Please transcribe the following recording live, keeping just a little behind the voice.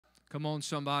Come on,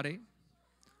 somebody.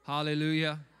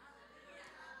 Hallelujah.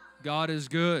 God is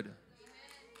good.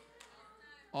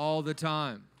 All the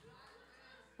time.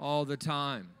 All the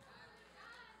time.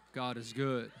 God is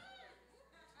good.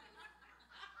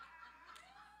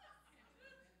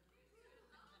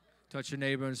 Touch your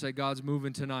neighbor and say, God's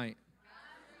moving tonight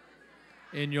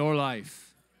in your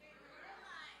life.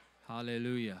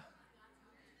 Hallelujah.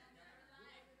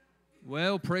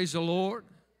 Well, praise the Lord.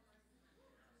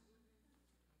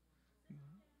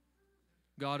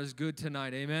 God is good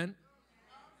tonight. Amen.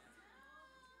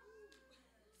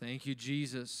 Thank you,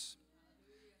 Jesus.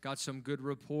 Got some good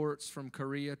reports from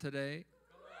Korea today.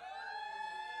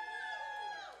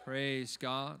 Praise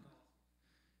God.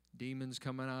 Demons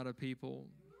coming out of people.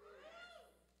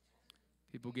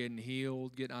 People getting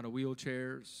healed, getting out of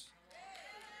wheelchairs.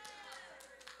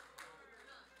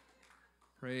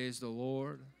 Praise the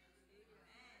Lord.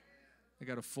 I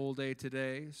got a full day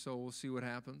today, so we'll see what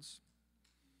happens.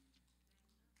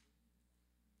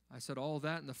 I said all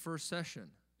that in the first session.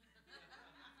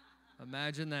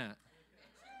 Imagine that.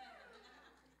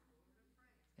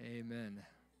 Amen.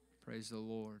 Praise the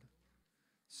Lord.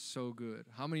 So good.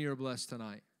 How many are blessed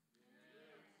tonight?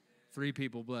 3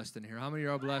 people blessed in here. How many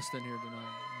are blessed in here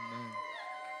tonight? Amen.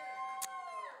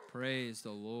 Praise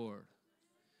the Lord.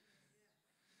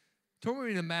 Turn with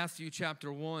me to Matthew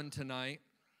chapter 1 tonight.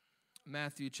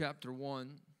 Matthew chapter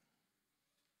 1.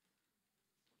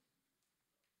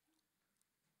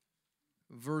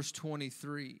 Verse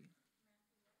 23.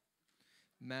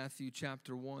 Matthew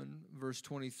chapter 1, verse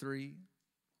 23.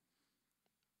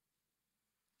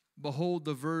 Behold,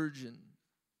 the virgin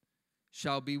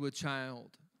shall be with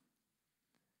child,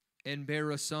 and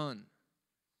bear a son,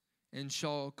 and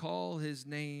shall call his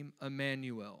name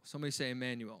Emmanuel. Somebody say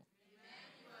Emmanuel.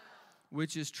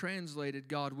 Which is translated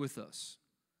God with us.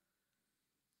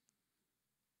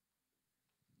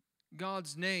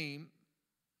 God's name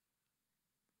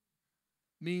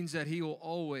means that he will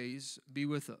always be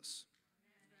with us.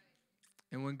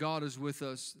 And when God is with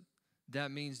us,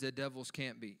 that means that devils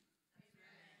can't be.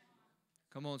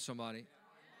 Come on, somebody.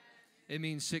 It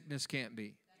means sickness can't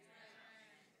be.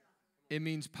 It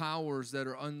means powers that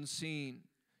are unseen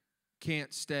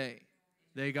can't stay.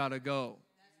 They got to go.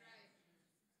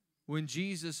 When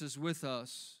Jesus is with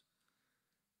us,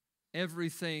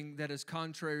 everything that is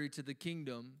contrary to the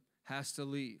kingdom has to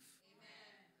leave.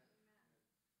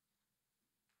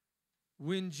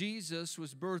 When Jesus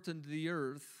was birthed into the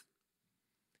earth,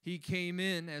 he came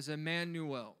in as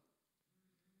Emmanuel,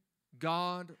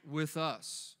 God with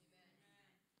us.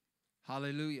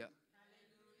 Hallelujah.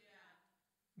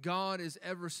 God is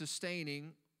ever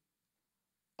sustaining,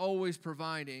 always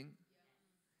providing,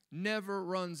 never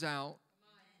runs out,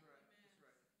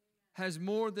 has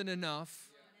more than enough,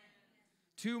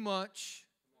 too much,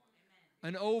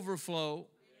 an overflow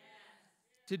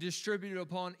to distribute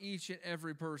upon each and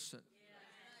every person.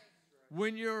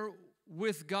 When you're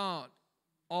with God,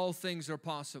 all things are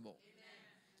possible.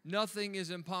 Nothing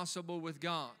is impossible with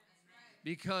God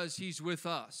because he's with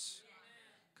us.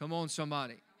 Come on,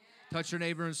 somebody. Touch your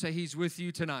neighbor and say, he's with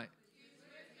you tonight.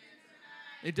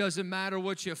 It doesn't matter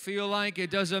what you feel like. It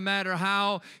doesn't matter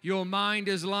how your mind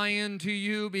is lying to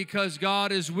you, because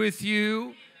God is with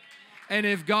you. And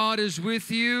if God is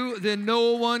with you, then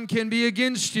no one can be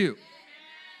against you.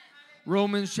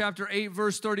 Romans chapter 8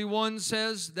 verse 31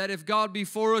 says that if God be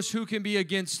for us, who can be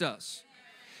against us?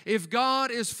 If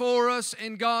God is for us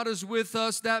and God is with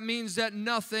us, that means that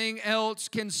nothing else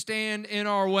can stand in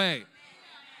our way.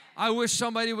 I wish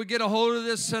somebody would get a hold of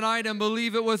this tonight and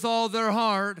believe it with all their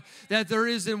heart, that there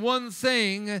isn't one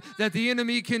thing that the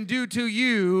enemy can do to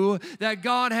you that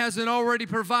God hasn't already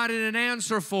provided an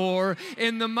answer for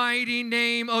in the mighty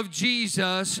name of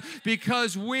Jesus.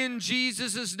 Because when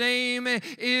Jesus' name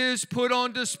is put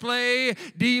on display,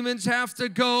 demons have to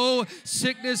go,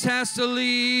 sickness has to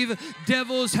leave,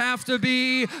 devils have to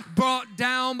be brought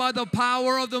down by the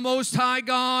power of the Most High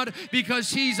God,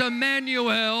 because he's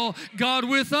Emmanuel, God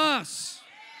with us.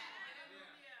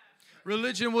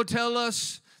 Religion will tell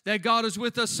us that God is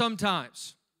with us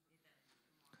sometimes.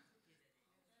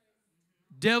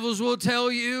 Devils will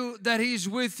tell you that he's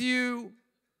with you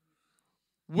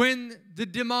when the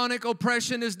demonic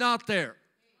oppression is not there.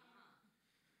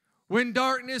 When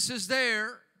darkness is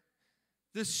there,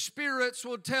 the spirits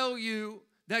will tell you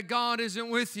that God isn't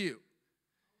with you.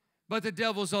 But the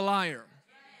devil's a liar.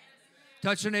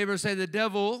 Touch your neighbor and say, the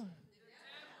devil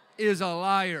is a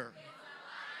liar.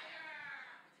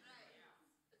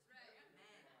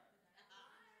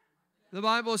 The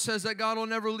Bible says that God will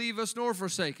never leave us nor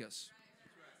forsake us.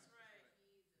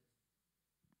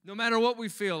 No matter what we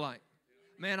feel like.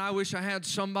 Man, I wish I had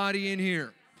somebody in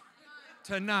here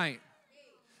tonight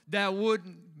that would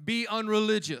be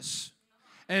unreligious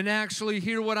and actually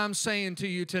hear what I'm saying to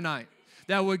you tonight,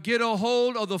 that would get a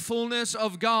hold of the fullness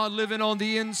of God living on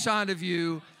the inside of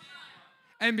you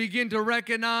and begin to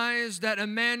recognize that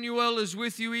Emmanuel is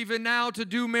with you even now to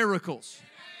do miracles,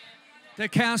 to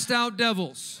cast out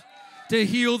devils, to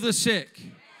heal the sick,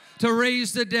 to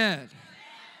raise the dead.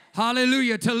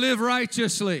 Hallelujah. To live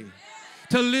righteously,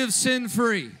 to live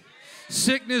sin-free,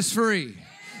 sickness-free,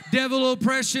 devil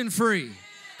oppression-free.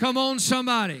 Come on,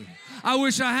 somebody. I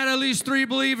wish I had at least 3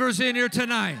 believers in here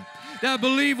tonight that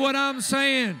believe what I'm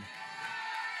saying,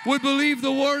 would believe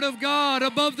the word of God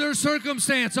above their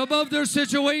circumstance, above their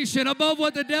situation, above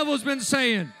what the devil's been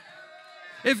saying.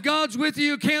 If God's with you,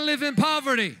 you can't live in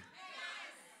poverty.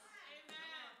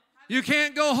 You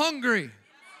can't go hungry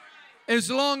as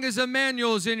long as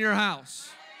Emmanuel is in your house.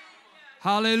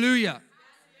 Hallelujah.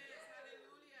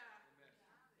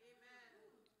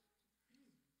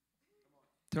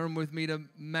 Turn with me to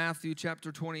Matthew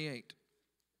chapter 28.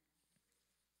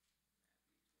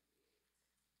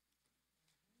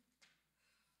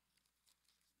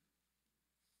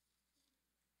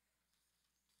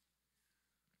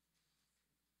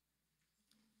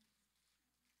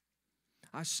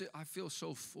 I feel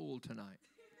so full tonight.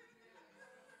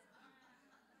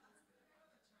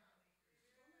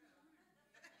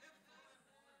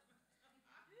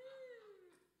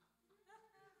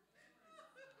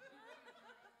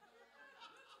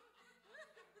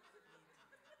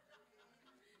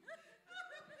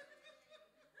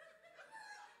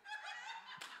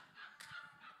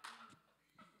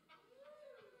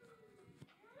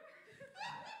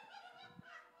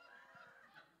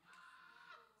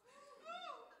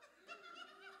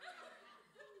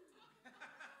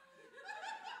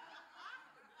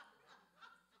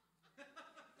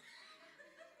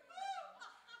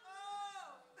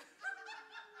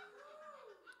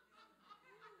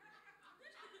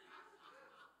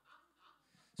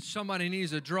 Somebody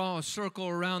needs to draw a circle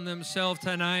around themselves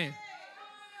tonight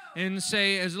and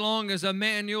say, as long as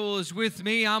Emmanuel is with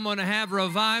me, I'm going to have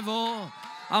revival.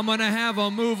 I'm going to have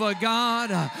a move of God.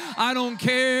 I don't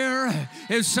care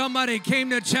if somebody came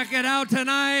to check it out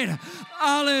tonight.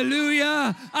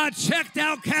 Hallelujah. I checked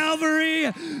out Calvary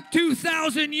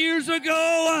 2,000 years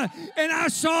ago, and I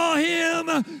saw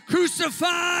him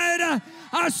crucified.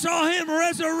 I saw him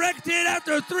resurrected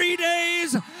after 3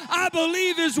 days. I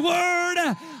believe his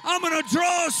word. I'm going to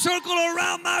draw a circle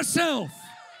around myself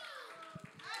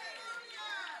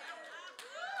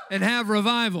and have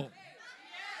revival.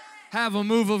 Have a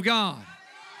move of God.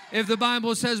 If the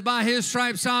Bible says by his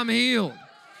stripes I'm healed,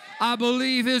 I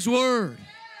believe his word.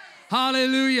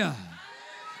 Hallelujah.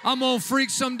 I'm going to freak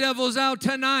some devils out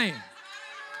tonight.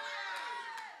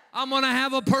 I'm going to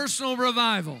have a personal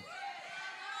revival.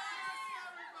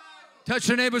 Touch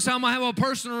your neighbor, say, I'm going to have a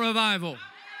personal revival.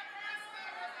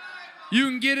 You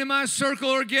can get in my circle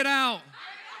or get out,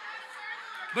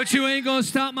 but you ain't going to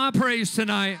stop my praise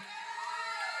tonight.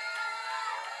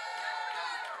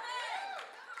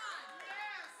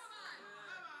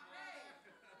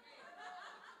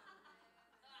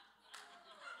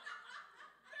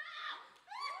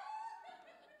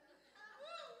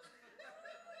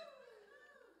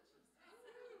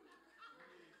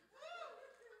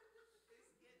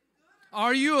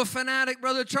 Are you a fanatic,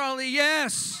 Brother Charlie?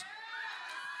 Yes.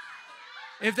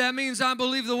 If that means I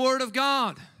believe the Word of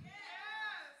God.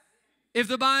 If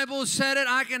the Bible said it,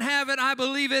 I can have it, I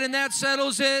believe it, and that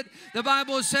settles it. The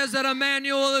Bible says that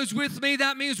Emmanuel is with me.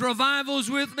 That means revival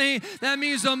is with me. That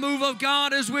means the move of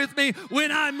God is with me.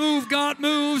 When I move, God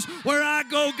moves. Where I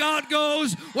go, God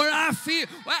goes. Where I feel,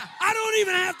 I don't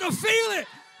even have to feel it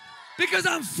because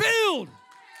I'm filled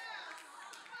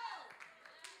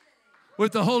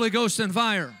with the Holy Ghost and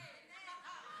fire.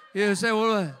 You say,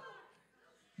 well,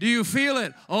 do you feel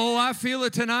it? Oh, I feel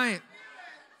it tonight.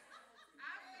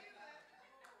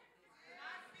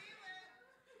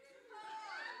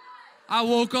 I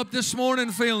woke up this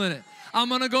morning feeling it. I'm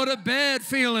going to go to bed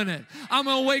feeling it. I'm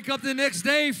going to wake up the next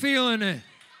day feeling it.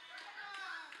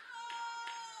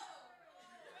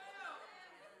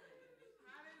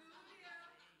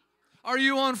 Are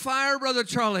you on fire, Brother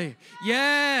Charlie?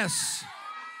 Yes.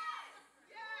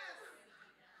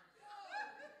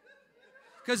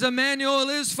 Because Emmanuel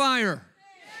is fire.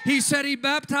 He said he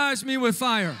baptized me with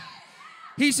fire.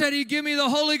 He said he'd give me the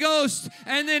Holy Ghost,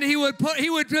 and then he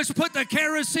would just put the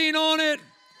kerosene on it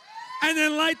and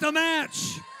then light the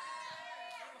match.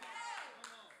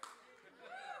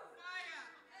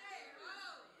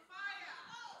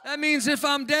 That means if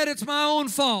I'm dead, it's my own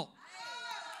fault.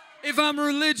 If I'm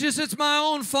religious, it's my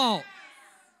own fault.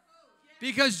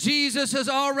 Because Jesus has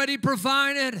already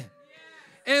provided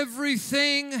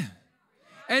everything,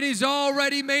 and He's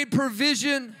already made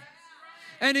provision,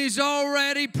 and He's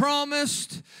already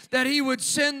promised that He would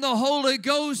send the Holy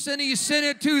Ghost, and He sent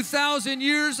it 2,000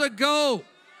 years ago.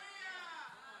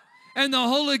 And the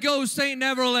Holy Ghost ain't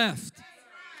never left.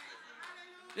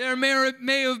 There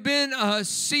may have been a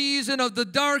season of the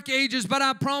dark ages, but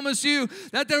I promise you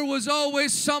that there was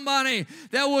always somebody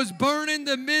that was burning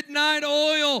the midnight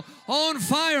oil on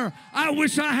fire. I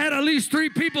wish I had at least 3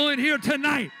 people in here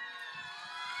tonight.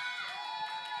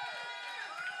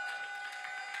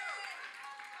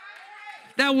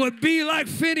 That would be like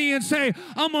Finney and say,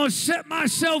 I'm going to set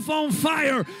myself on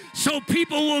fire so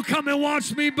people will come and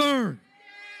watch me burn.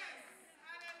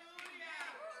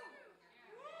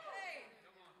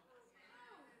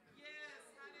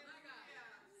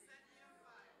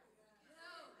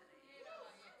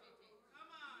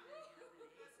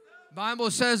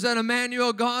 Bible says that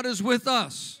Emmanuel, God is with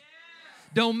us.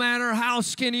 Don't matter how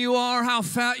skinny you are, how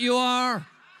fat you are,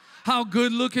 how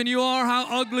good looking you are,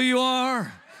 how ugly you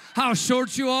are, how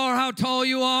short you are, how tall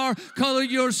you are, color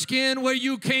your skin, where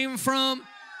you came from.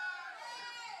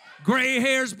 Gray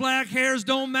hairs, black hairs,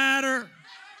 don't matter.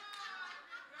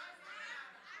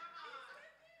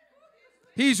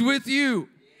 He's with you.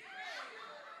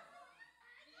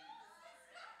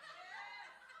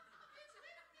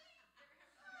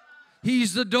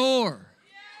 He's the door.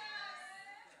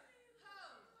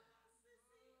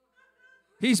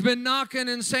 He's been knocking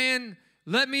and saying,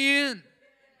 let me in.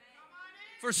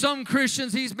 For some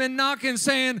Christians, He's been knocking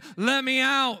saying, let me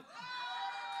out.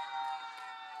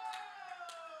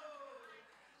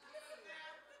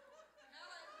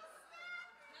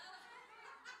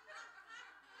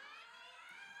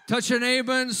 Touch your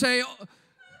neighbor and say,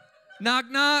 knock,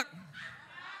 knock.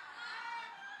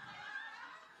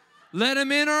 Let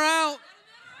him in or out.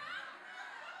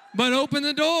 But open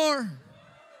the door.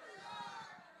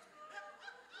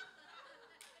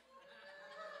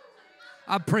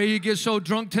 I pray you get so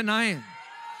drunk tonight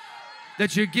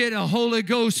that you get a Holy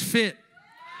Ghost fit,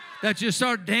 that you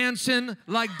start dancing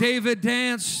like David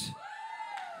danced,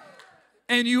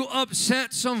 and you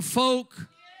upset some folk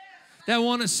that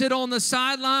want to sit on the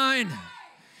sideline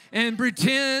and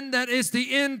pretend that it's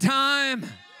the end time,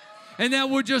 and that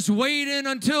we're just waiting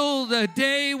until the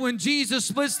day when Jesus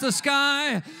splits the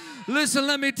sky. Listen,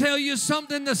 let me tell you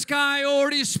something. The sky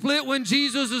already split when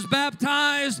Jesus was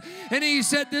baptized, and He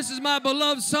said, this is my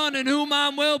beloved Son in whom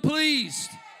I'm well pleased.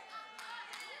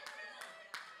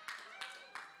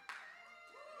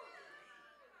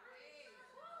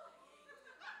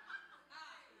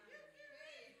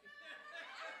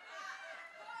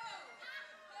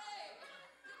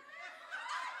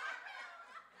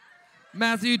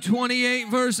 Matthew 28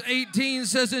 verse 18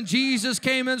 says, and Jesus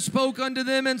came and spoke unto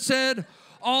them and said,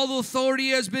 all authority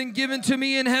has been given to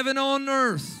me in heaven and on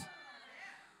earth.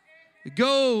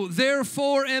 Go,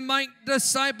 therefore, and make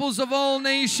disciples of all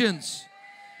nations,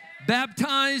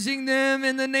 baptizing them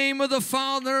in the name of the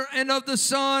Father and of the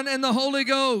Son and the Holy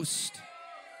Ghost,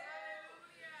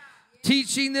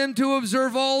 teaching them to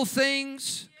observe all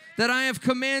things that I have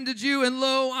commanded you, and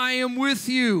lo, I am with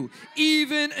you,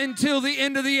 even until the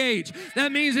end of the age.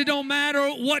 That means it don't matter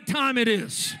what time it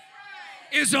is.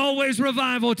 It's always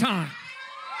revival time.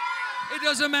 It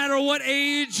doesn't matter what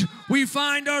age we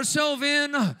find ourselves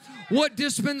in, what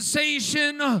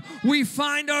dispensation we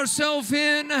find ourselves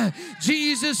in.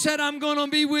 Jesus said, I'm going to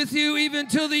be with you even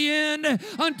till the end,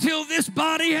 until this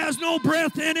body has no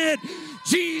breath in it.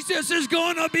 Jesus is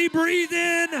going to be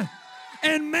breathing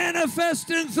and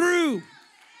manifesting through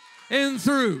and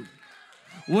through.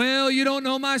 Well, you don't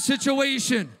know my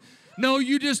situation. No,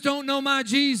 you just don't know my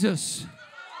Jesus.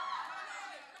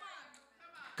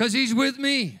 Because He's with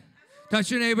me.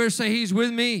 Touch your neighbor and say, He's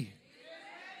with me.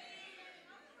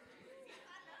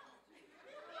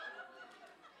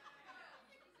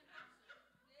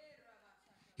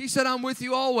 He said, I'm with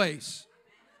you always.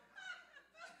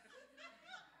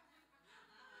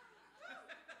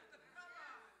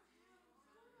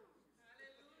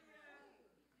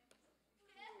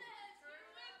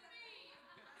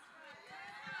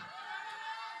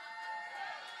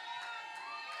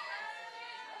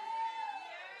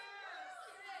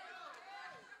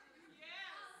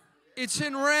 It's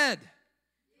in red.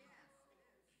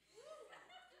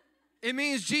 It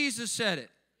means Jesus said it.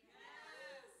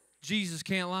 Jesus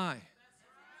can't lie.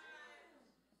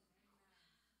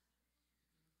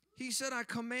 He said, I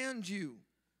command you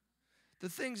the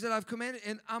things that I've commanded,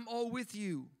 and I'm all with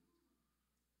you.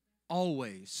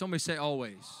 Always. Somebody say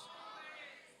always.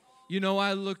 You know,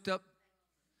 I looked up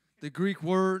the Greek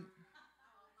word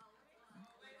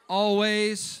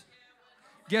always.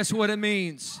 Guess what it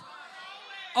means?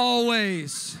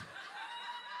 always.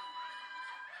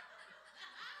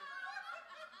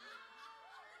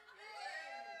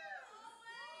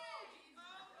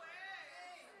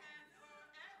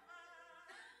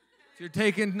 If you're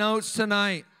taking notes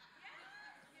tonight,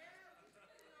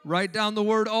 write down the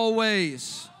word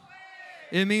always.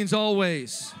 It means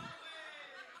always.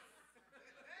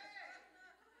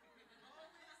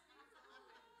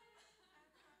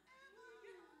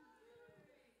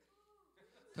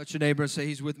 Touch your neighbor and say,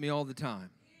 He's with me all the time.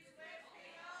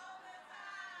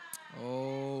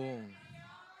 Oh.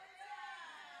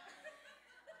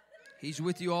 He's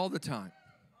with you all the time.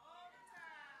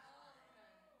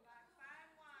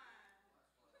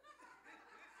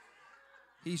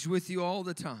 He's with you all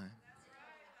the time.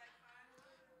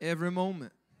 Every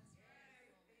moment.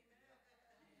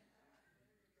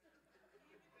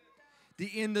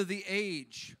 The end of the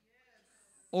age.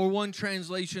 Or one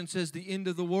translation says the end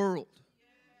of the world.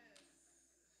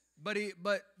 But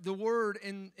the word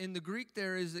in the Greek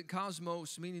there is that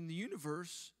cosmos, meaning the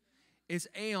universe, is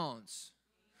aeons,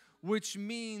 which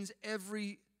means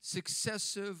every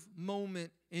successive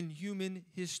moment in human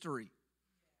history.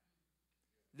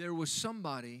 There was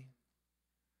somebody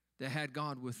that had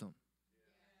God with them.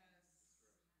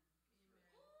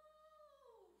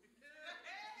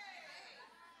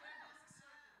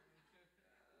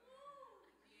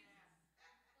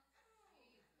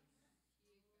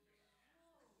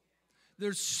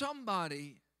 There's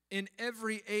somebody in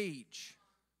every age,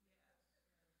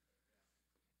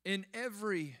 in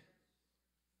every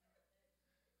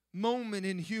moment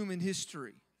in human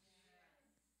history,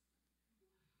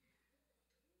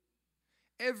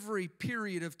 every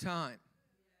period of time,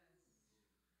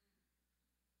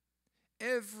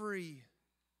 every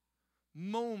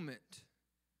moment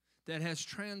that has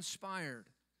transpired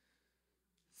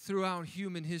throughout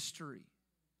human history.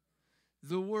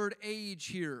 The word age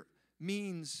here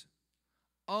means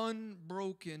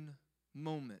unbroken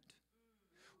moment.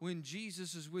 When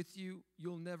Jesus is with you,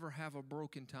 you'll never have a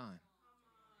broken time.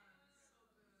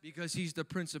 Because He's the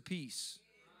Prince of Peace.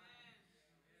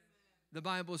 The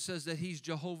Bible says that He's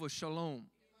Jehovah Shalom,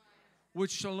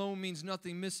 which shalom means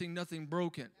nothing missing, nothing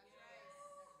broken.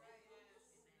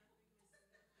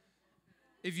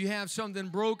 If you have something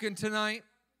broken tonight,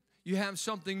 you have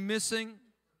something missing,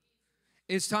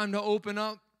 it's time to open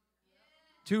up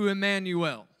to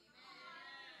Emmanuel.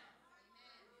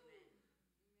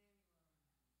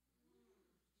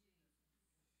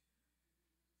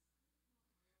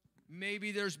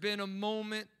 Maybe there's been a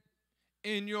moment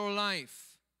in your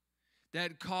life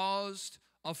that caused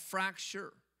a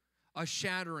fracture, a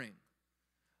shattering.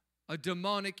 A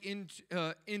demonic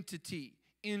entity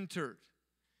entered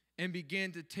and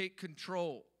began to take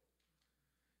control,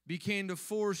 began to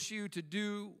force you to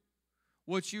do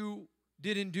what you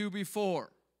didn't do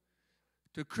before,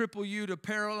 to cripple you, to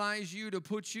paralyze you, to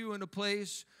put you in a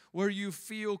place where you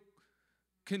feel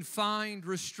confined,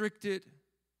 restricted,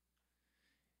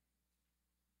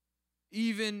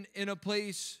 even in a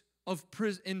place of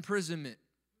imprisonment.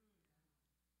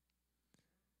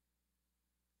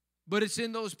 But it's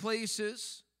in those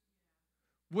places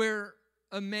where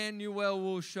Emmanuel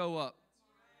will show up.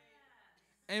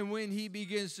 And when He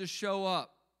begins to show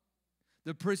up,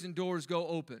 the prison doors go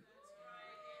open.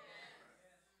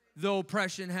 The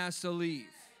oppression has to leave.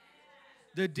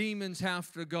 The demons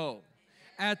have to go.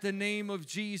 At the name of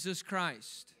Jesus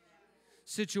Christ,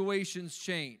 situations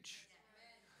change.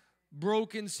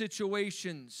 Broken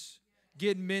situations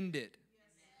get mended.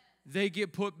 They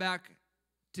get put back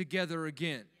together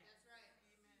again.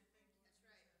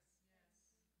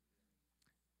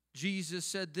 Jesus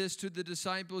said this to the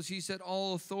disciples. He said,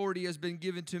 all authority has been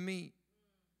given to me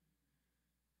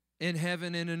in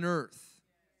heaven and in earth.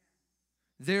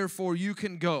 Therefore, you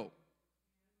can go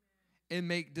and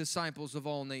make disciples of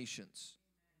all nations.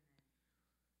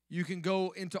 You can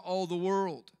go into all the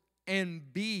world and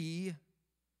be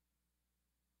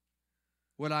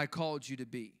what I called you to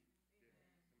be.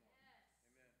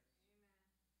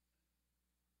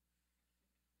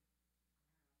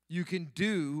 You can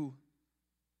do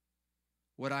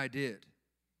what I did.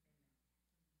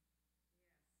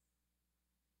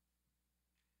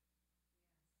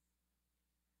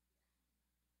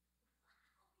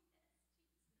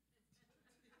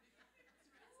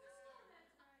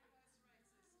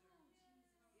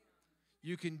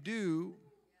 You can do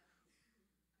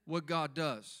what God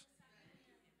does.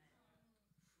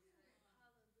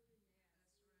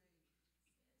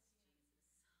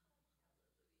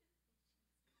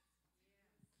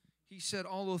 He said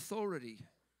all authority,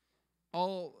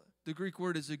 the Greek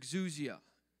word is exousia.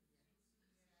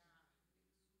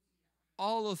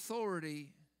 All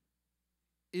authority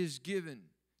is given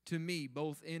to me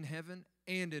both in heaven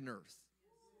and in earth.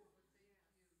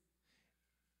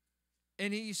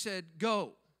 And he said,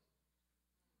 go.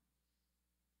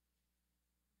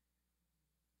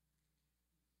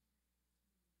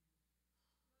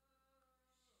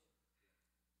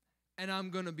 And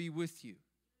I'm going to be with you.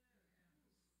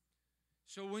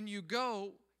 So when you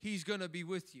go, he's going to be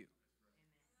with you.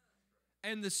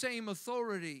 And the same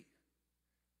authority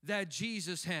that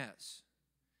Jesus has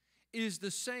is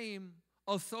the same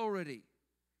authority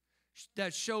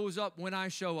that shows up when I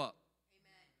show up.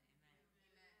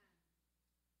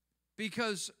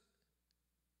 Because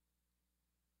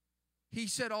he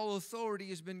said all authority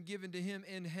has been given to him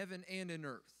in heaven and in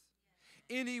earth.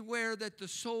 Anywhere that the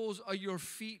soles of your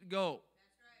feet go,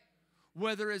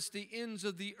 whether it's the ends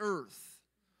of the earth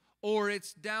or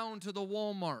it's down to the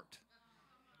Walmart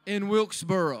in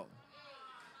Wilkesboro,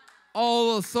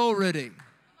 all authority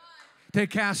to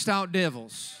cast out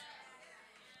devils,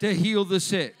 to heal the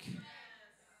sick,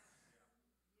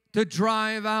 to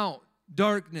drive out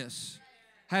darkness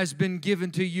has been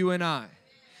given to you and I.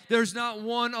 There's not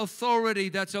one authority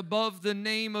that's above the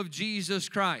name of Jesus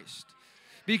Christ,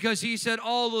 because he said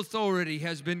all authority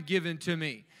has been given to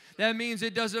me. That means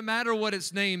it doesn't matter what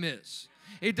its name is.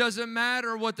 It doesn't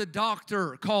matter what the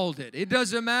doctor called it. It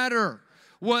doesn't matter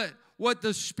what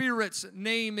the Spirit's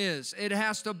name is. It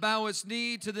has to bow its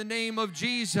knee to the name of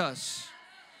Jesus.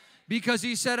 Because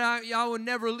he said, I will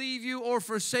never leave you or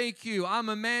forsake you. I'm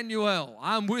Emmanuel.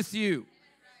 I'm with you.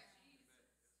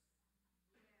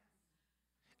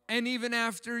 And even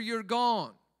after you're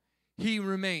gone, he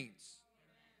remains.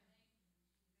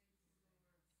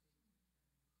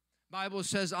 Bible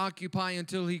says, occupy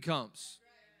until he comes.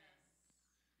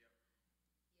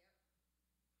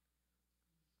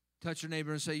 Touch your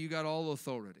neighbor and say, you got all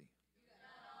authority.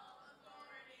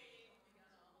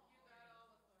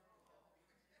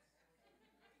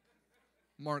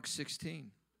 Mark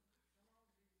 16.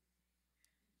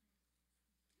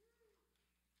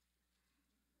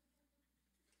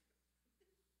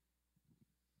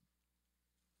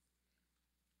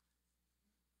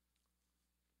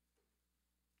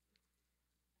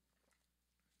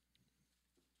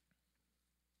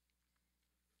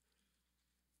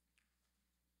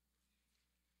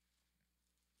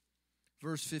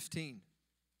 Verse 15.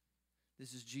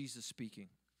 This is Jesus speaking.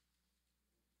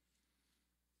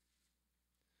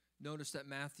 Notice that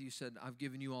Matthew said, I've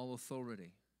given you all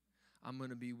authority. I'm going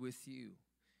to be with you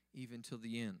even till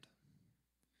the end.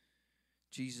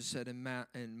 Jesus said in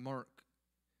Mark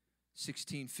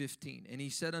 16:15, and he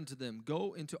said unto them,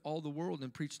 go into all the world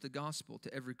and preach the gospel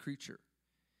to every creature.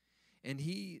 And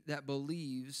he that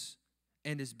believes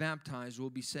and is baptized will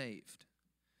be saved,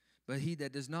 but he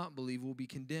that does not believe will be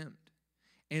condemned.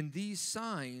 And these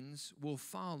signs will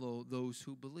follow those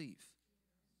who believe.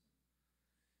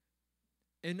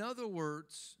 In other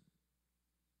words,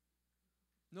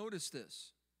 notice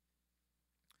this.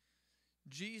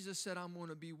 Jesus said, I'm going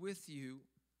to be with you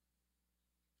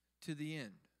to the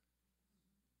end.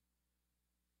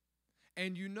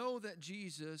 And you know that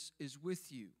Jesus is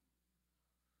with you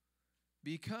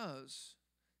because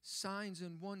signs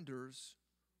and wonders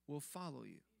will follow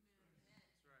you.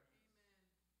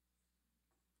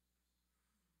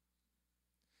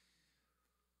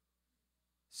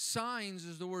 Signs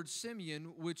is the word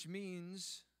Simeon, which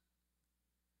means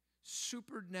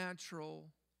supernatural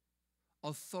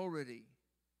authority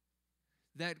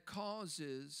that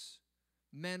causes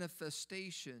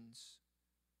manifestations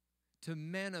to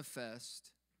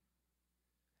manifest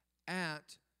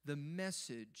at the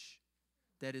message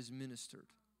that is ministered.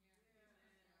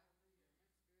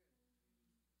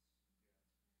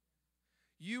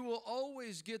 You will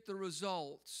always get the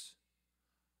results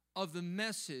of the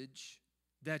message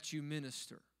that you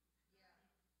minister.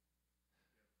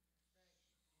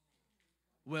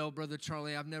 Well, Brother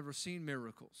Charlie, I've never seen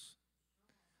miracles.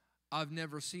 I've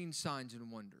never seen signs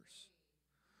and wonders.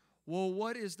 Well,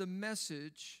 what is the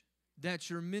message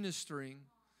that you're ministering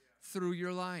through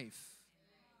your life?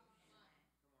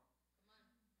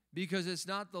 Because it's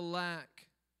not the lack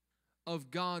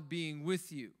of God being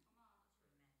with you.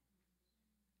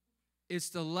 It's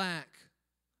the lack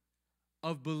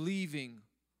of believing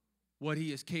what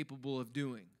he is capable of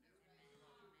doing.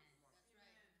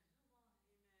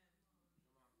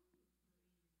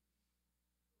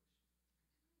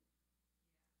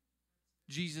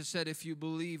 Jesus said, if you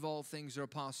believe, all things are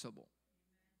possible.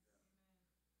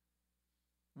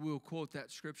 We'll quote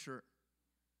that scripture,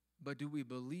 but do we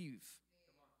believe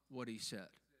what he said?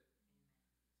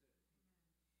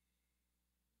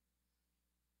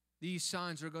 These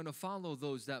signs are going to follow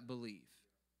those that believe.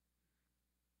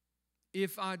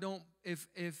 if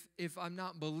I'm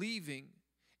not believing,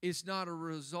 it's not a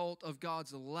result of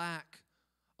God's lack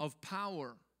of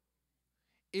power.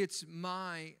 It's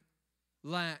my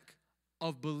lack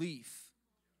of belief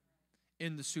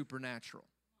in the supernatural.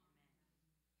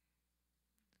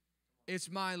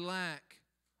 It's my lack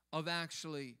of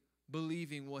actually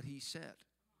believing what he said.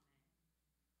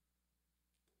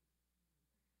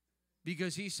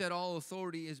 Because he said, all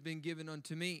authority has been given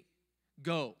unto me.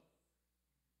 Go.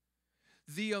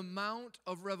 The amount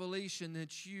of revelation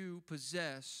that you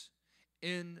possess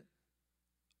in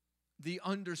the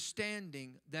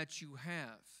understanding that you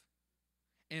have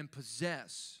and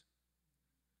possess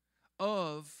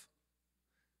of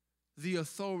the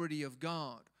authority of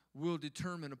God will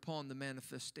determine upon the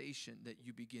manifestation that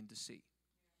you begin to see.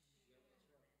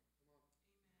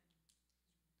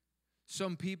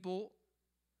 Some people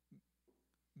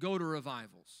go to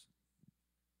revivals.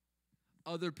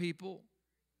 Other people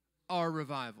are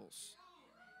revivals.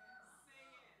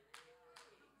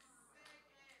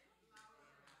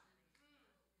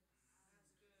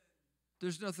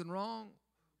 There's nothing wrong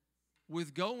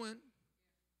with going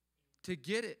to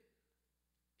get it.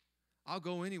 I'll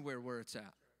go anywhere where it's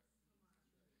at.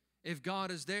 If God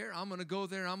is there, I'm going to go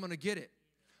there, I'm going to get it.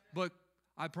 But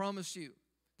I promise you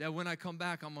that when I come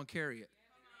back, I'm going to carry it.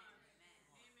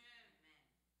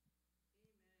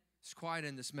 It's quiet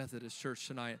in this Methodist church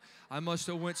tonight. I must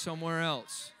have went somewhere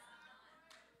else.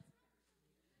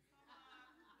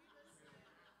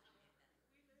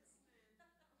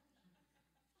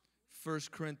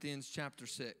 First Corinthians chapter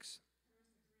 6.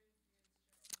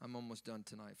 I'm almost done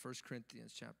tonight. 1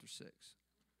 Corinthians chapter 6.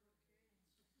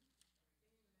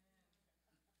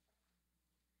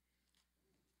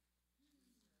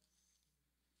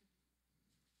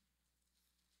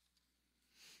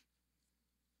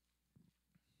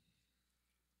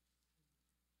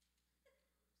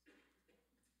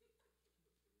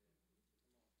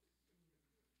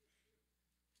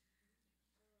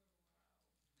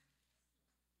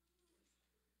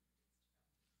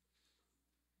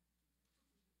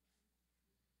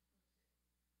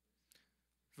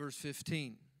 Verse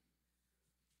 15.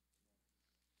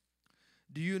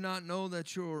 Do you not know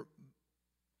that your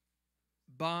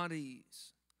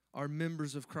bodies are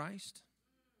members of Christ?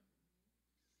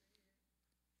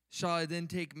 Shall I then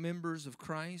take members of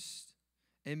Christ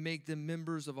and make them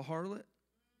members of a harlot?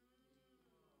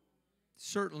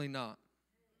 Certainly not.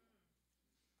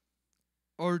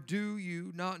 Or do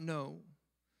you not know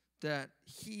that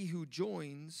he who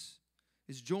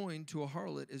is joined to a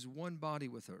harlot is one body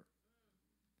with her?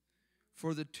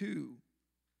 For the two,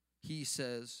 he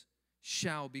says,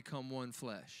 shall become one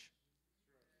flesh.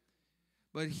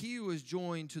 But he who is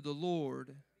joined to the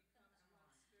Lord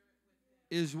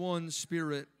is one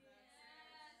spirit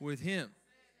with him.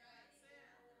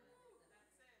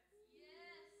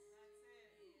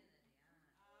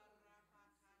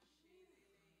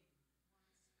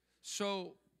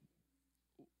 So,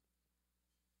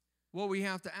 what we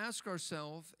have to ask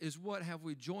ourselves is, what have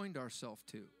we joined ourselves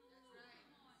to?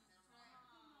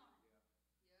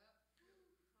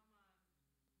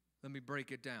 Let me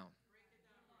break it down.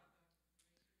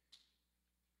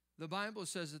 The Bible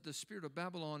says that the spirit of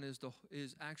Babylon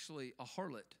is actually a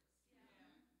harlot.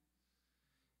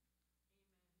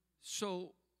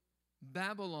 So,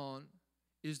 Babylon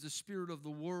is the spirit of the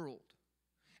world.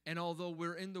 And although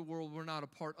we're in the world, we're not a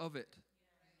part of it.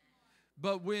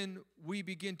 But when we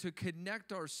begin to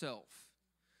connect ourselves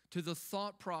to the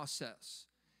thought process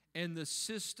and the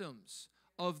systems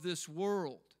of this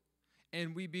world,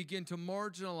 and we begin to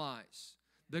marginalize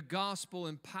the gospel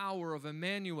and power of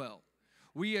Emmanuel,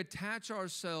 we attach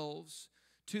ourselves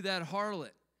to that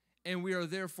harlot, and we are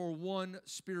therefore one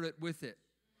spirit with it.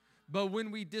 But when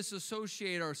we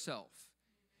disassociate ourselves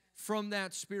from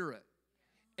that spirit,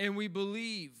 and we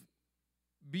believe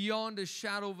beyond a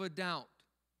shadow of a doubt,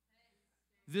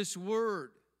 this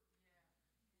word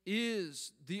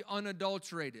is the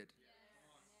unadulterated,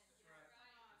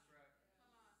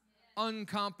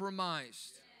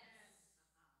 uncompromised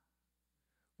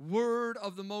word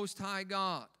of the Most High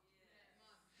God.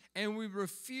 And we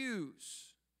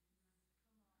refuse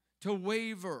to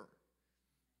waver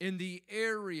in the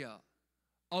area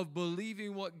of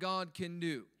believing what God can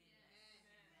do.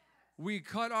 We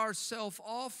cut ourselves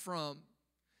off from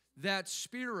that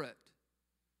spirit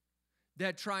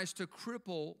that tries to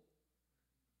cripple,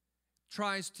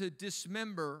 tries to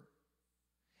dismember,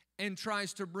 and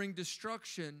tries to bring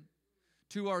destruction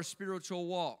to our spiritual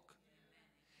walk.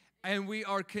 And we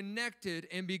are connected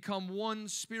and become one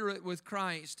spirit with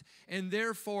Christ, and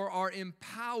therefore are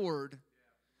empowered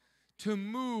to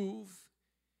move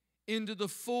into the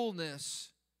fullness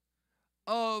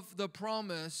of the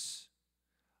promise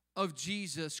of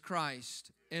Jesus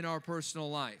Christ in our personal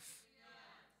life.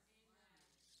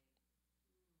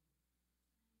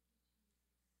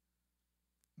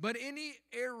 But any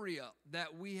area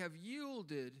that we have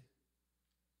yielded,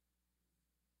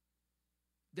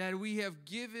 that we have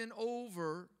given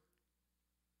over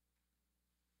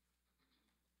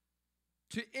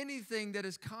to anything that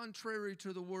is contrary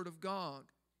to the Word of God,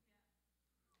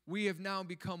 we have now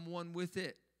become one with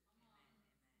it.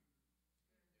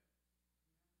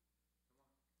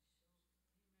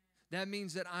 That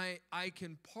means that I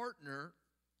can partner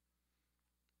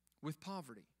with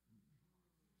poverty.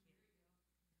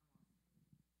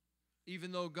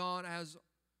 Even though God has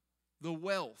the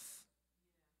wealth,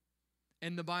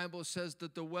 and the Bible says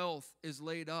that the wealth is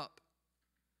laid up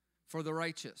for the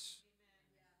righteous.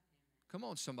 Come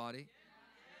on, somebody.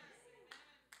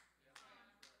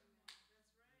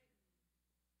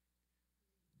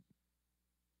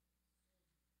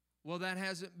 Well, that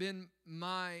hasn't been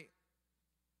my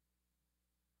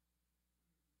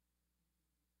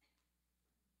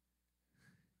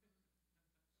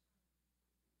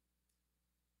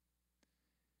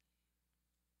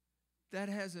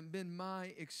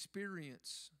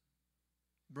experience,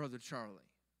 Brother Charlie.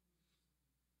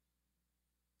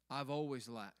 I've always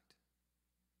lacked.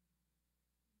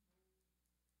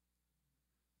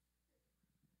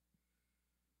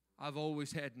 I've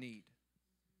always had need.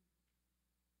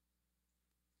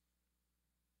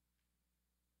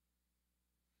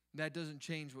 That doesn't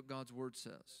change what God's Word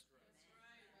says.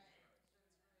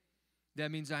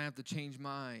 That means I have to change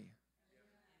my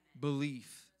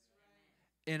belief.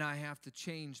 And I have to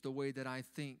change the way that I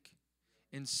think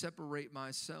and separate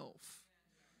myself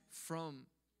from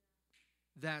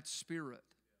that spirit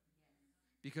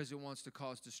because it wants to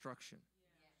cause destruction.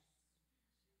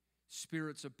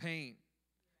 Spirits of pain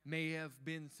may have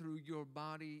been through your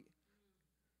body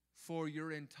for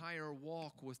your entire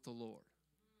walk with the Lord.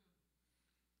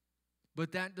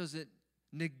 But that doesn't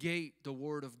negate the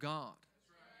Word of God.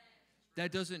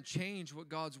 That doesn't change what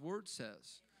God's Word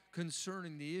says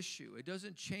concerning the issue. It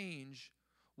doesn't change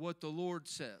what the Lord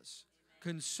says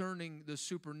concerning the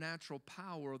supernatural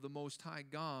power of the Most High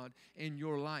God in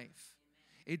your life.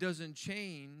 It doesn't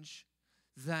change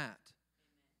that.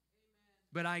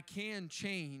 But I can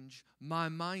change my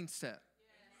mindset.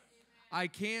 I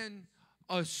can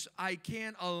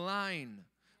align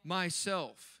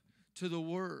myself to the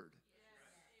Word.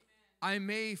 I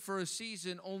may for a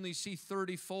season only see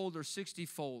 30-fold or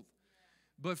 60-fold.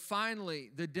 But finally,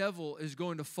 the devil is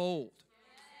going to fold.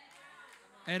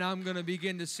 And I'm going to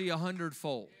begin to see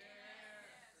 100-fold.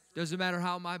 Doesn't matter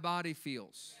how my body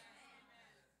feels.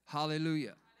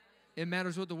 Hallelujah. It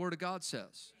matters what the Word of God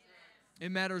says.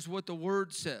 It matters what the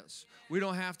Word says. We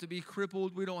don't have to be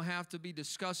crippled. We don't have to be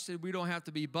disgusted. We don't have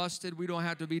to be busted. We don't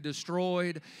have to be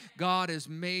destroyed. God has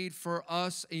made for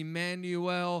us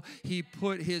Emmanuel. He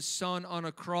put His Son on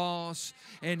a cross,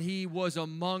 and He was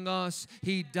among us.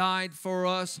 He died for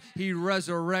us. He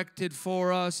resurrected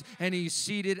for us, and He's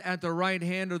seated at the right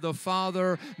hand of the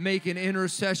Father, making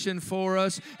intercession for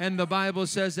us. And the Bible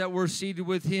says that we're seated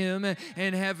with Him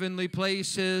in heavenly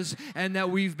places, and that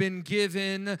we've been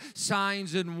given signs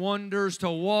and wonders to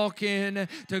walk in,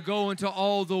 to go into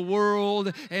all the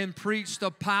world and preach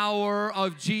the power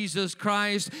of Jesus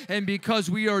Christ. And because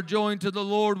we are joined to the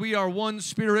Lord, we are one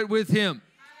spirit with Him.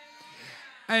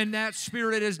 And that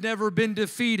spirit has never been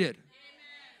defeated.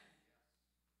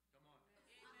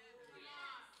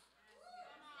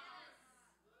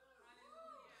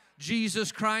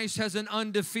 Jesus Christ has an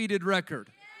undefeated record.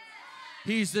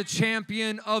 He's the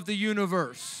champion of the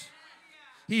universe.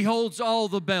 He holds all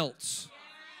the belts.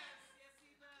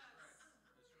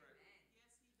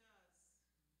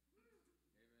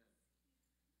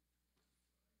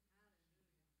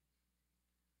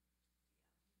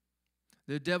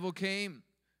 The devil came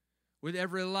with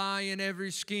every lie and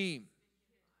every scheme,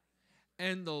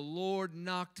 and the Lord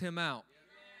knocked him out.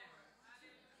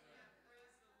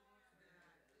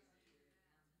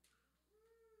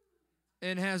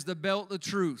 And has the belt of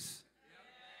truth,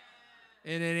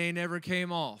 and it ain't ever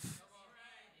came off.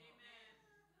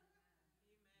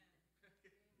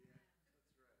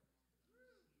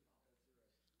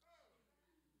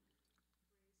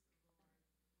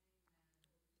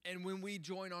 And when we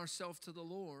join ourselves to the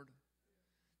Lord,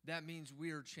 that means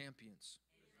we are champions.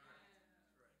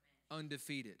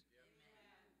 Undefeated.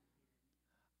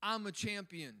 I'm a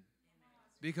champion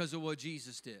because of what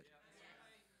Jesus did.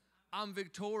 I'm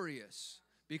victorious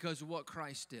because of what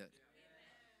Christ did.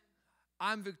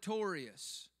 I'm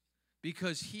victorious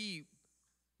because He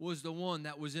was the one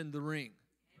that was in the ring.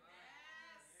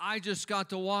 I just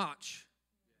got to watch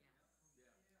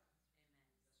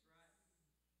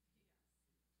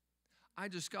I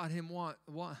just got him.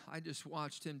 I just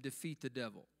watched him defeat the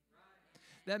devil.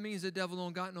 That means the devil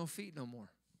don't got no feet no more.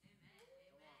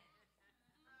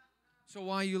 So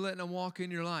why are you letting him walk in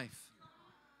your life?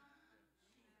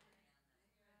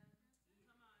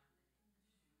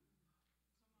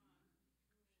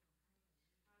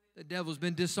 The devil's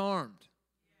been disarmed.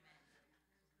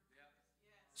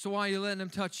 So why are you letting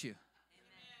him touch you?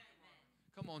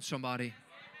 Come on, somebody.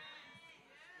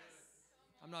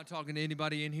 I'm not talking to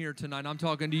anybody in here tonight. I'm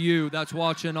talking to you that's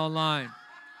watching online.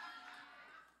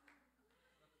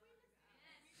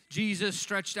 Jesus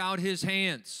stretched out his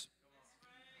hands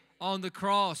on the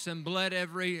cross and bled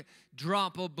every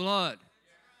drop of blood.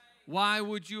 Why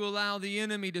would you allow the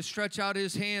enemy to stretch out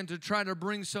his hand to try to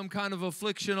bring some kind of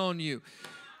affliction on you?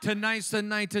 Tonight's the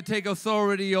night to take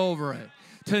authority over it.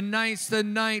 Tonight's the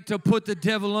night to put the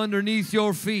devil underneath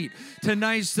your feet.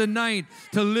 Tonight's the night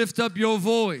to lift up your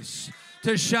voice,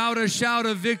 to shout a shout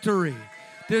of victory,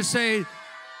 to say,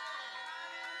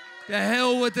 to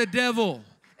hell with the devil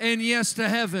and yes to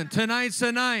heaven. Tonight's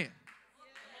the night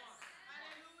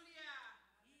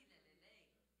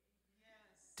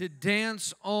to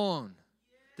dance on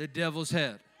the devil's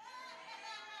head.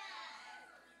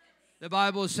 The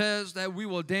Bible says that we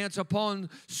will dance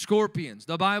upon scorpions.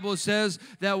 The Bible says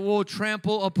that we'll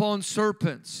trample upon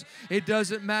serpents. It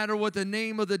doesn't matter what the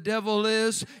name of the devil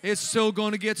is. It's still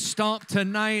going to get stomped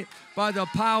tonight by the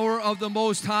power of the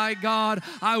Most High God.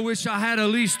 I wish I had at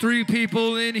least 3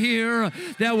 people in here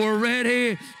that were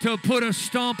ready to put a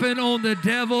stomping on the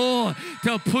devil,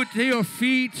 to put your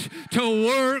feet to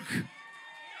work.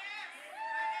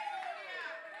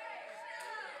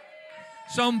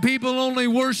 Some people only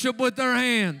worship with their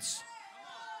hands.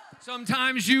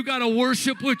 Sometimes you got to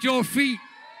worship with your feet.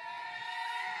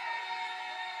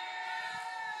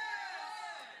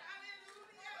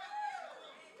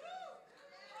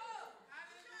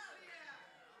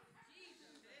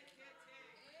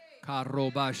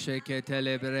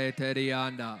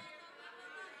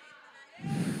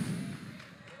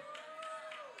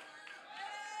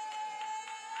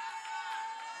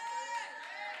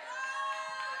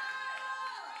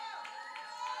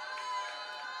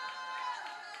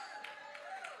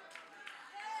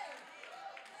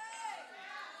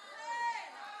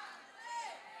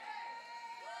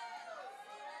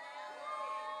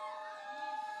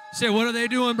 Say, what are they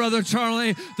doing, Brother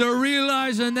Charlie? They're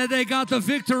realizing that they got the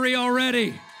victory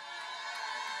already.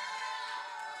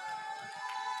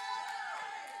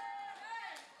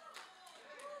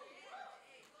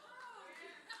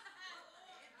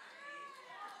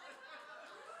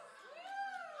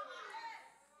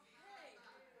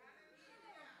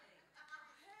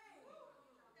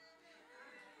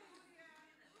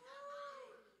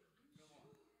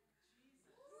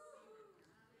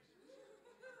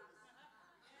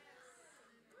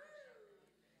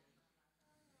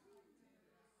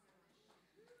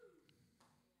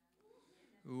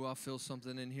 Ooh, I feel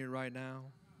something in here right now.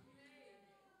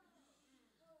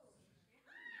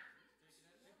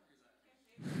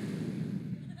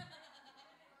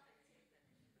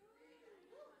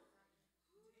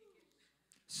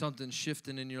 Something's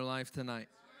shifting in your life tonight.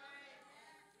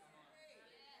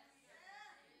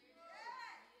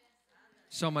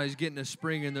 Somebody's getting a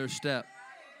spring in their step.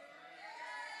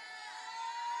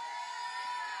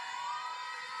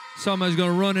 Somebody's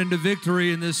going to run into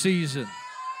victory in this season.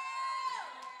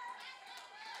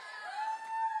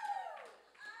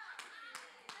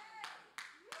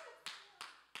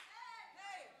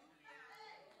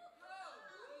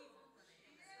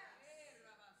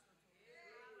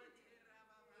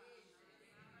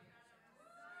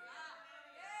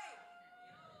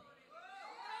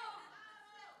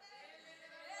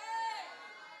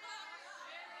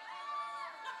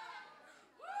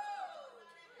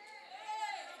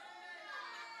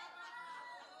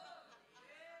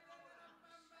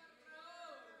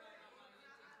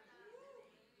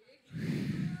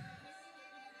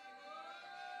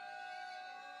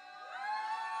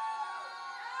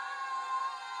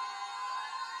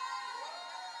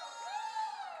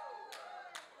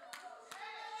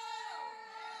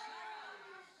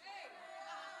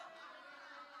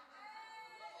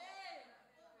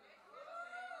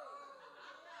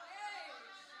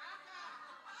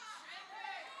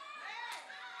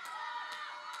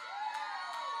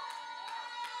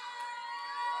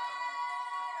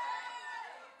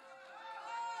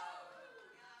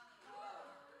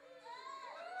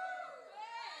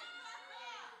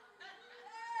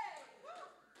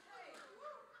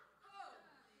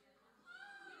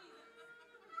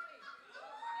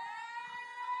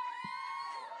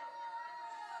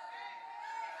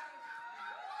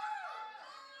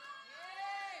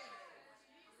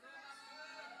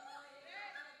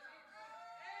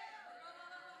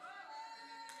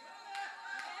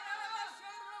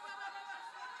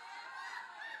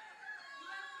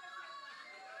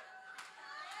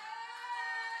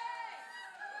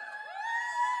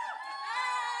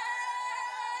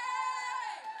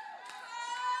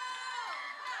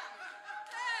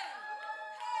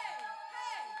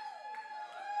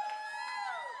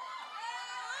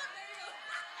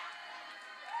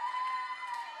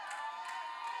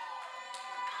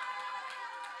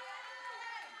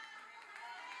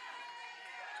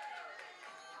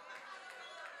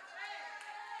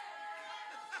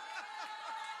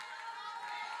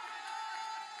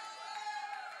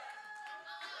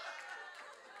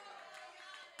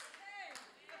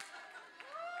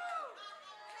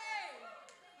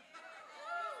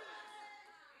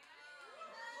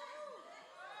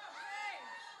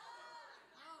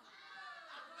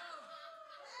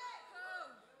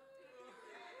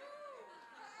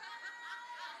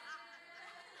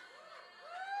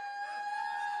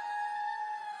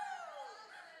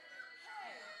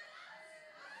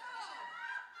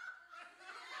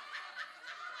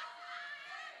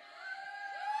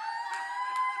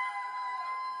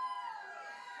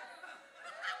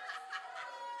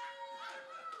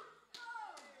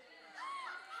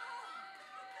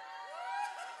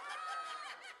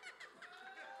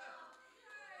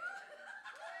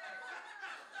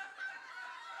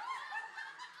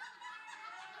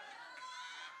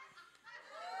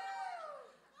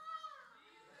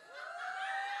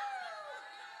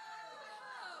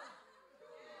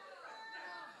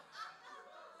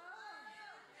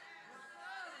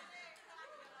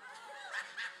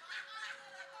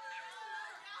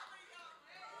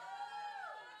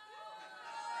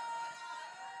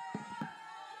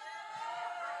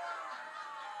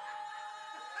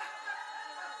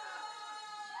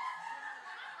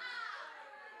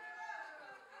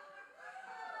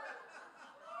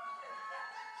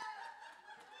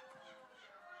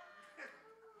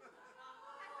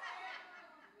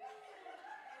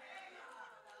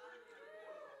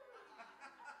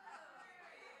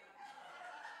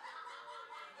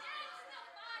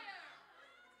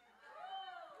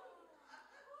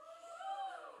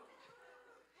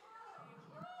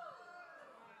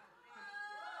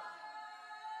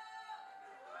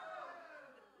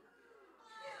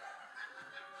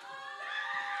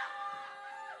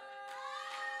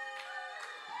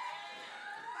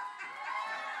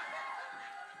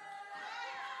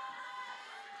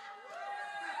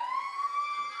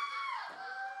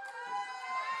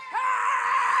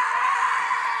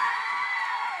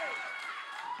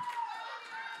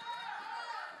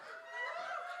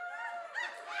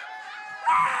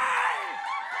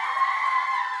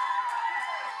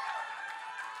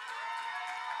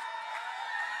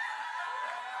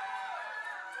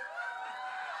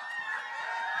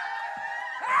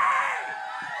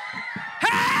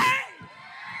 Hey!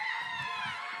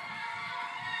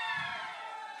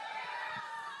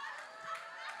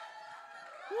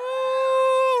 Woo!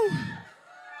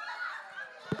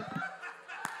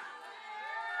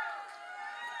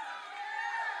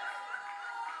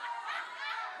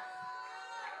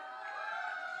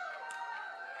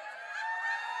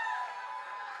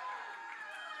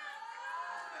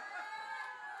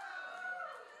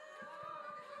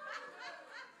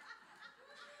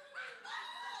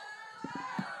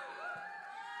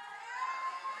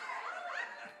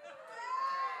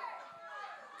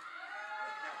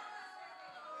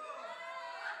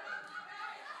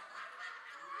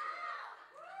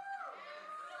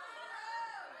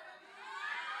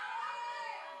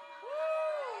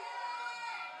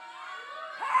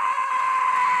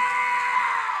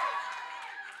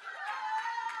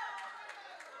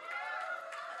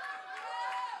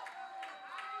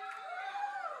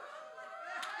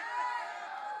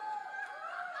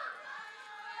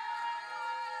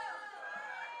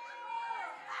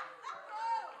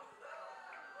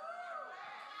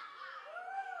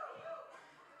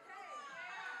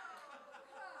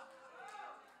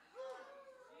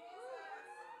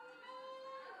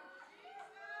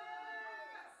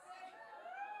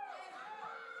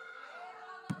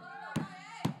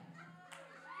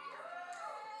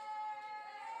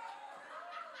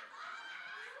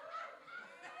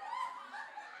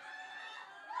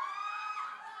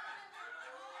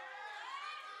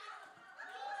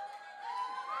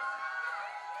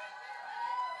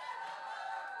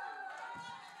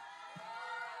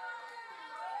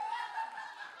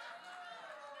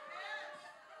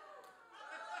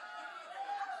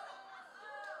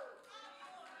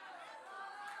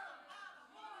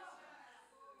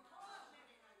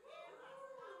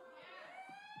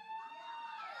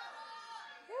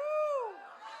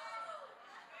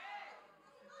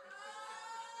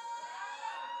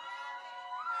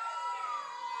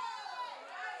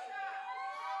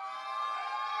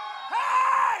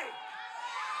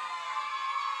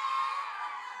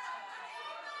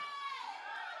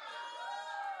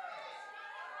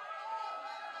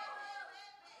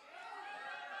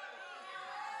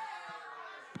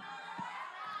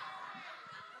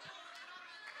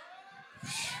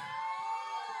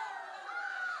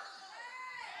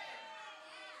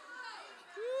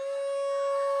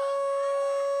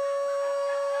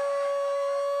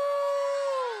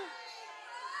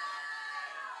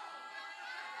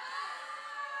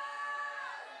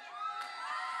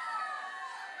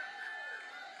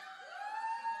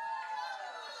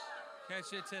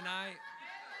 Catch it tonight.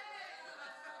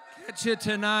 Catch it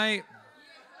tonight.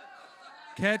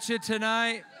 Catch it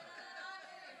tonight.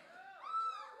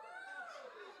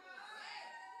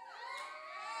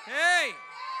 Hey!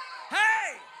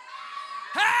 Hey!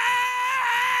 Hey!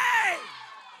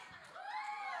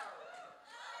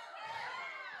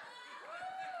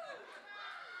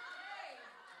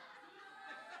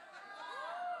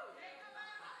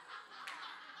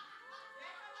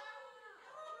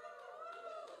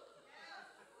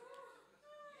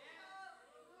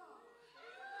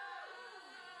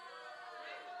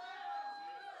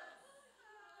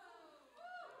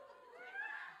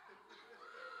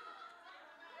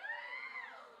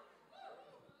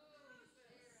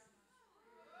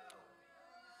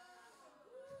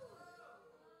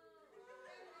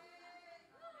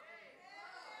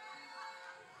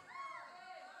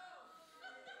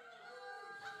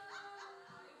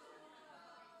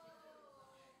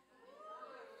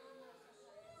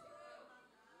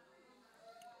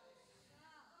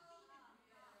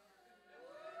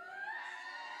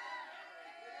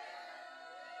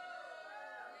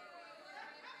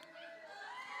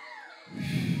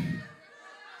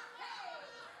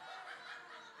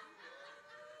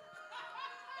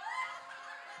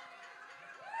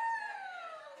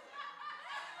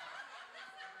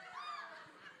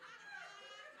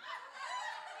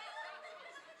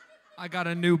 I got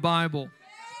a new Bible.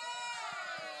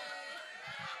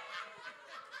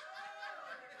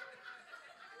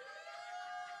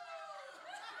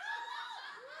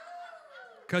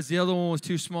 Because the other one was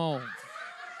too small.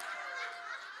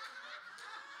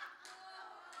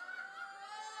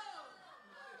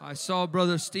 I saw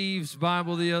Brother Steve's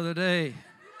Bible the other day.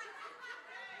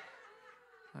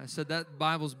 I said, that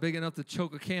Bible's big enough to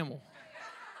choke a camel.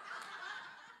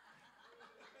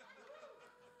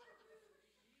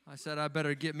 I said, I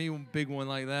better get me one big one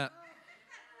like that.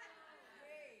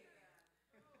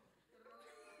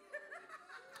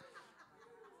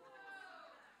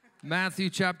 Matthew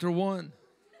chapter 1.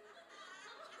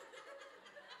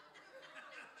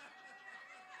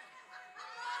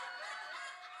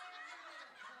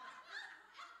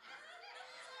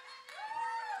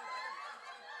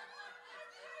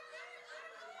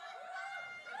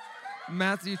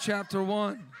 Matthew chapter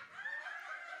 1.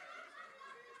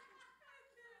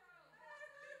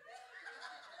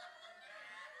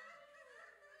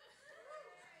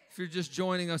 If you're just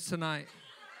joining us tonight,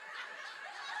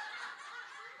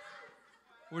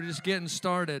 we're just getting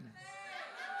started.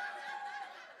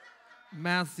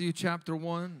 Matthew chapter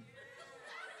 1,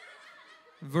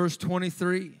 verse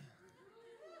 23.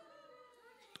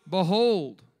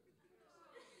 Behold,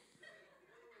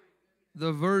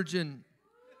 the virgin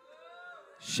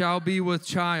shall be with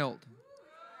child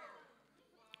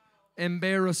and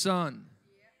bear a son,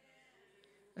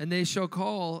 and they shall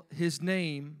call his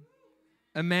name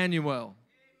Emmanuel,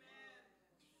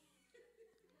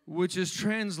 which is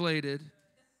translated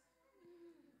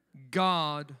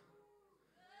God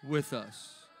with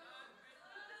us.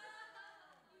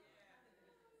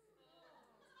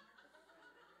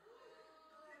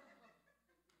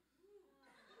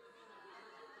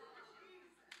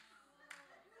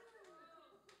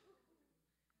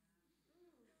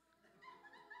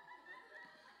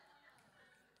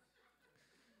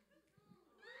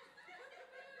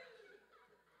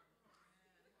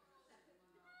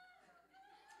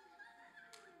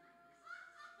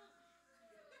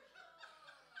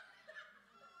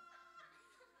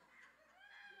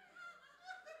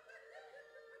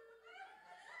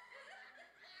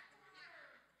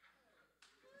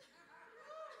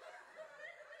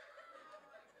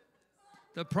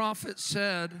 The prophet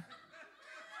said,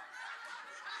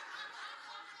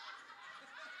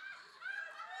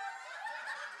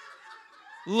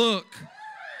 look,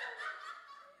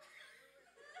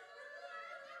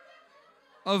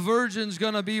 a virgin's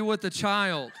going to be with a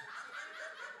child,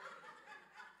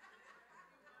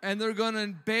 and they're going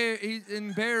to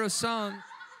bear a son,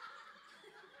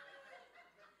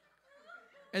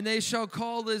 and they shall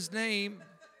call his name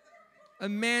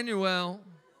Emmanuel,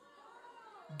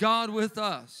 God with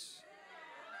us.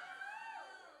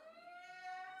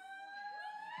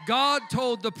 God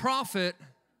told the prophet,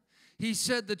 he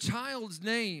said the child's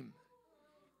name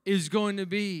is going to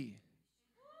be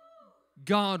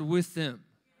God with them.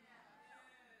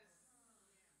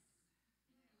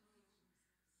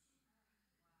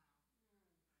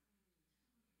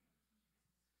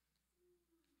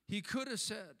 He could have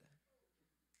said,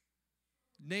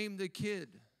 name the kid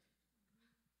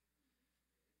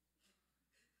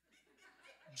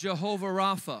Jehovah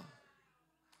Rapha,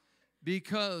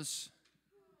 because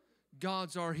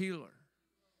God's our healer.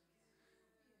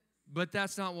 But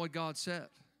that's not what God said.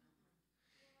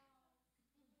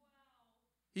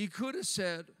 He could have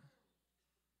said,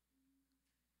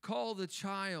 call the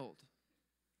child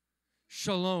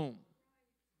Shalom,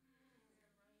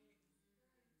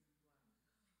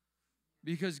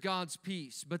 because God's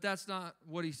peace. But that's not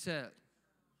what he said.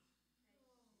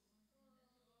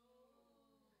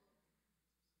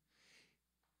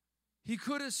 He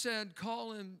could have said,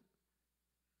 call him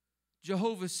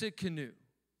Jehovah Sitkanu.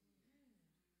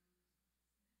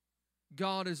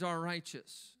 God is our righteousness.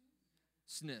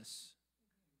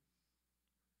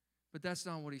 But that's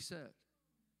not what he said.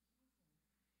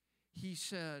 He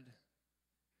said,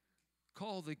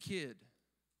 call the kid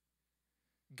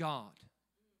God.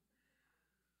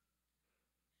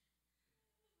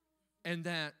 And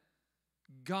that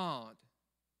God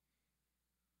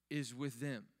is with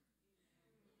them.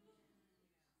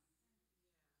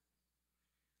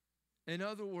 In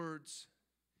other words,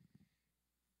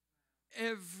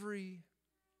 every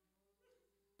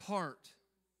part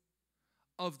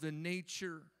of the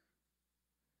nature,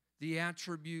 the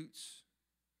attributes,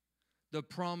 the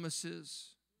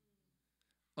promises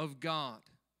of God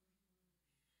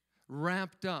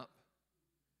wrapped up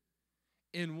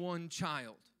in one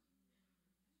child.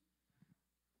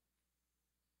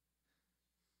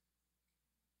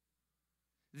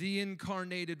 The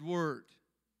incarnated Word.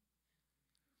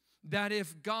 That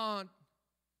if God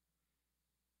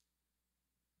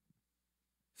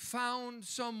found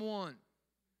someone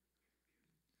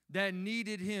that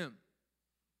needed him,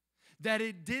 that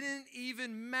it didn't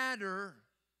even matter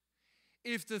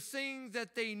if the thing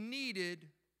that they needed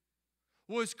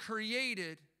was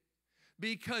created,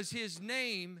 because his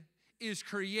name is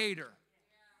Creator.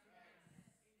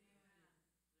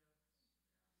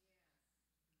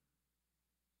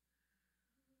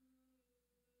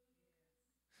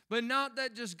 But not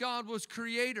that just God was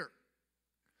creator,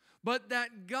 but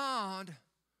that God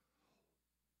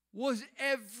was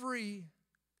everything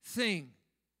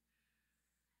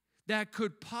that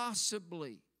could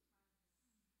possibly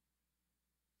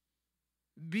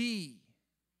be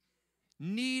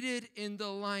needed in the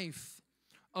life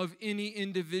of any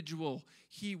individual.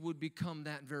 He would become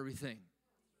that very thing.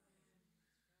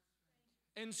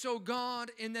 And so God,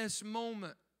 in this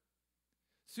moment,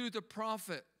 through the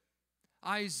prophet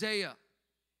Isaiah,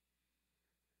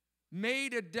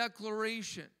 made a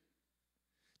declaration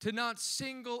to not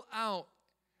single out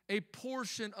a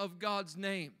portion of God's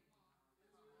name,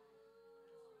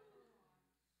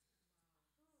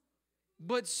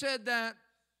 but said that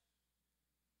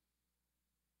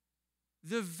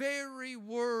the very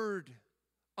word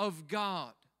of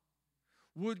God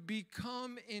would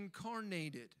become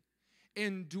incarnated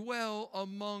and dwell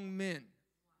among men.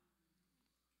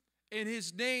 And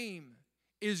his name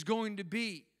is going to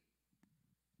be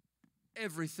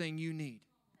everything you need.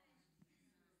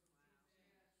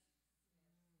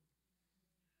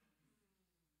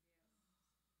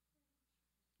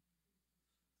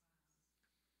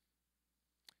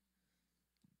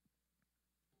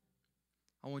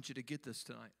 I want you to get this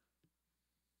tonight.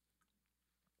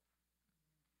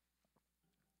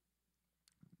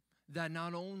 That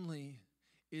not only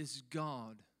is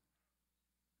God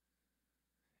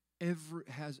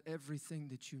has everything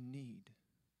that you need,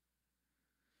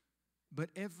 but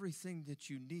everything that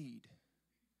you need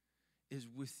is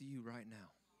with you right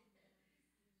now.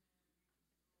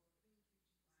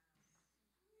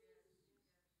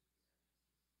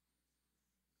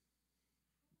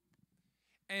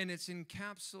 And it's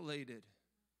encapsulated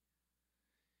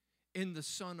in the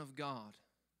Son of God.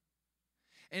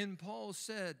 And Paul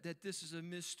said that this is a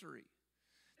mystery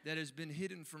that has been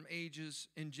hidden from ages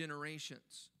and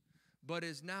generations, but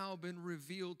has now been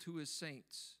revealed to his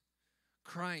saints.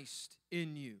 Christ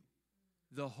in you,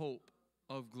 the hope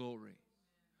of glory.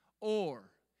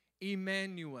 Or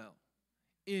Emmanuel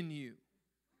in you,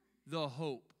 the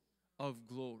hope of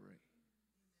glory.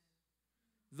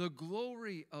 The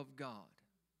glory of God.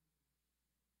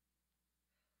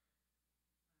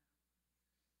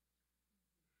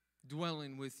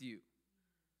 Dwelling with you.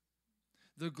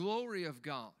 The glory of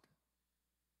God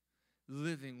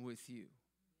living with you.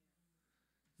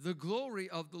 The glory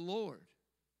of the Lord.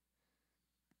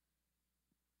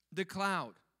 The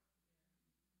cloud.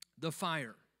 The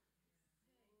fire.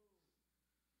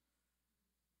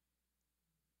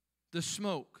 The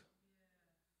smoke.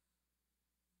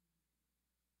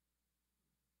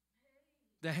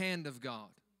 The hand of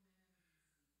God.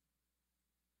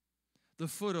 The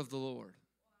foot of the Lord.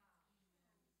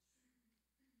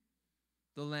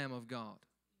 The Lamb of God,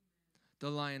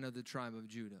 the Lion of the tribe of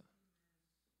Judah,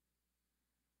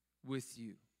 with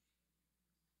you.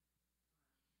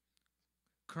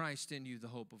 Christ in you, the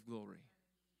hope of glory.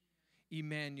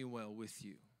 Emmanuel with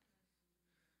you.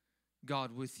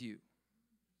 God with you.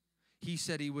 He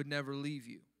said he would never leave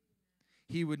you.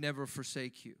 He would never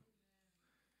forsake you.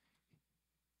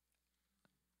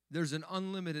 There's an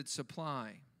unlimited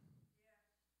supply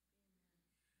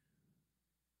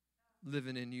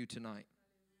living in you tonight.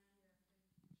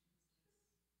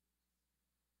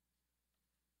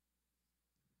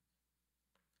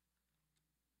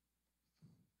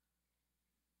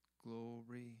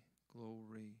 Glory,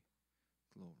 glory,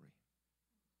 glory.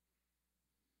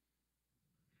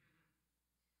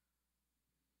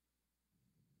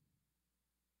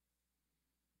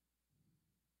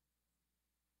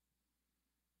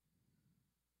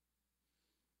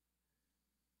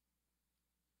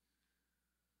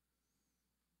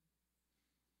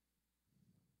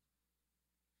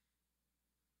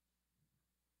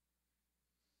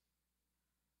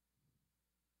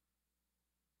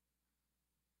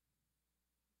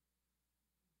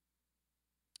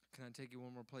 Can I take you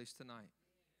one more place tonight?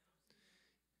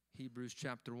 Hebrews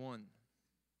chapter 1.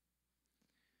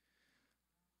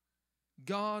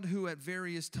 God, who at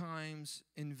various times,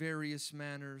 in various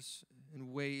manners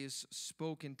and ways,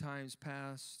 spoke in times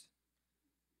past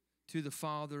to the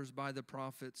fathers by the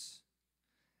prophets,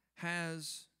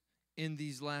 has in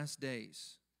these last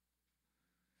days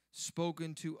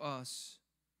spoken to us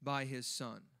by his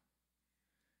Son,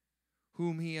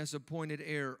 whom he has appointed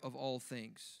heir of all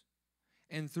things,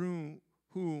 and through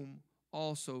whom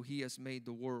also he has made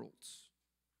the worlds.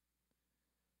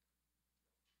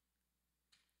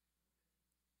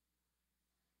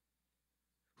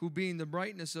 Who being the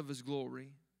brightness of his glory,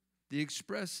 the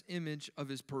express image of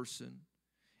his person,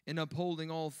 and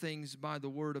upholding all things by the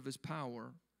word of his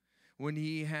power, when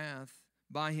he hath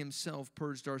by himself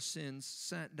purged our sins,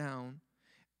 sat down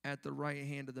at the right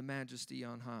hand of the majesty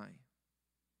on high.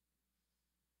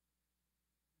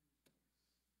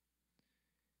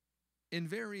 In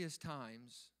various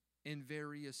times, in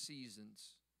various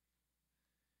seasons,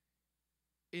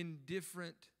 in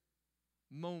different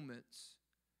moments,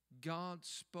 God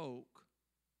spoke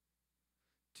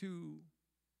to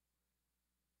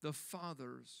the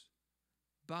fathers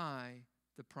by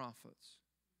the prophets.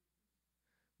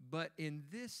 But in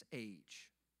this age,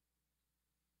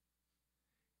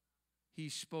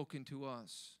 He's spoken to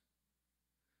us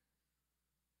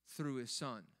through His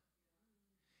Son.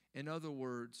 In other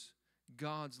words,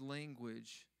 God's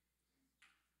language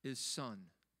is Son.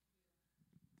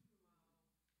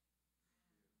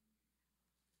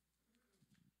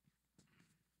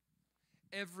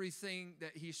 Everything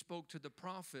that He spoke to the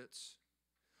prophets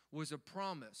was a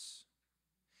promise.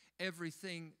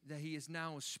 Everything that He is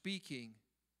now speaking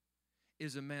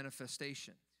is a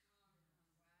manifestation.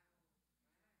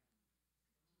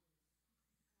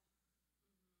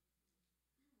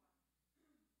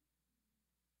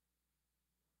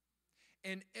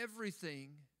 And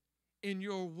everything in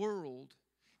your world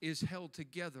is held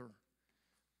together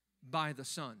by the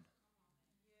Son.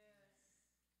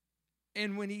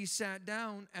 And when He sat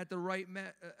down at the right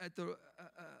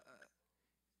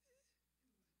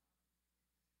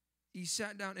He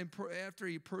sat down, and after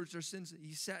He purged their sins,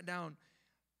 He sat down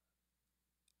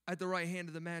at the right hand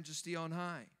of the Majesty on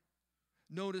high.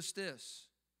 Notice this.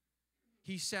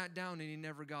 He sat down and He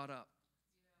never got up.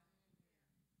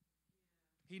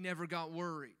 He never got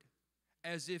worried,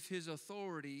 as if His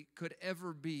authority could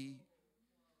ever be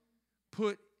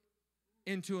put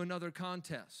into another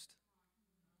contest.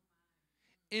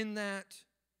 In that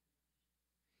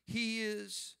He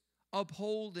is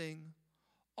upholding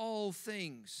all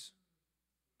things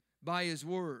by His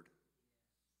word,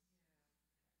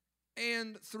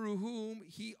 and through whom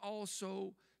He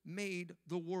also made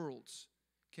the worlds.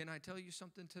 Can I tell you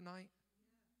something tonight?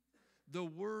 The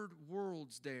word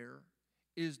worlds there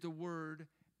is the word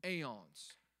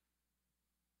aeons.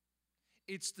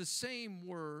 It's the same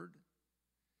word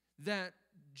that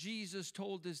Jesus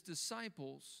told His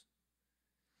disciples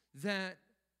that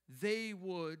they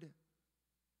would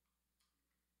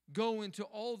go into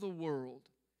all the world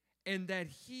and that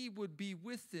He would be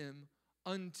with them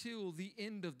until the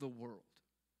end of the world.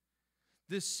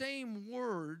 The same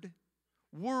word,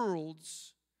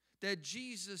 worlds, that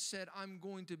Jesus said, I'm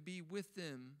going to be with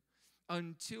them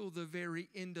until the very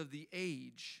end of the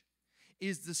age,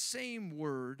 is the same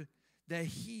word that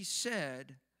He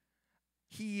said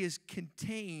He is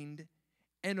contained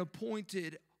and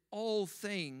appointed all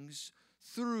things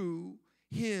through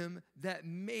Him that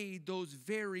made those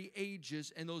very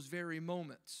ages and those very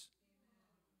moments.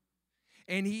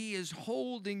 And He is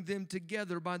holding them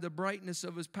together by the brightness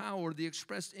of His power, the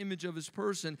expressed image of His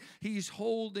person. He's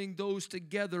holding those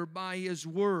together by His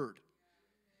word.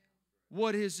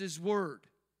 What is His word?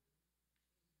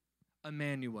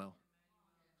 Emmanuel.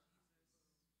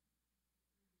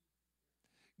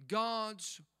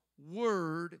 God's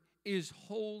word is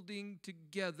holding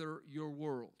together your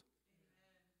world.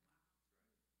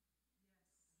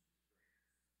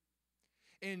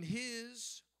 And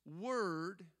His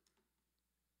word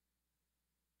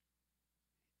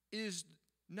is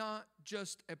not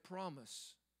just a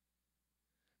promise,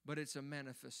 but it's a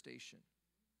manifestation.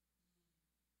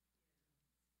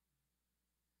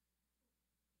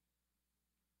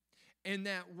 And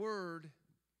that word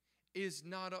is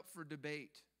not up for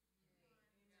debate.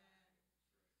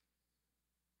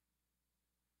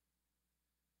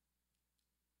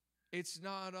 It's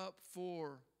not up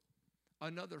for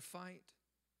another fight.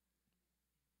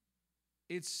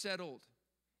 It's settled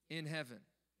in heaven.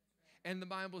 And the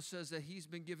Bible says that He's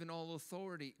been given all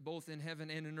authority, both in heaven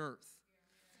and in earth.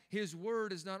 His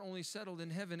word is not only settled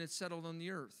in heaven, it's settled on the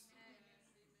earth.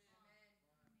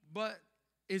 But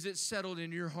is it settled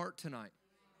in your heart tonight?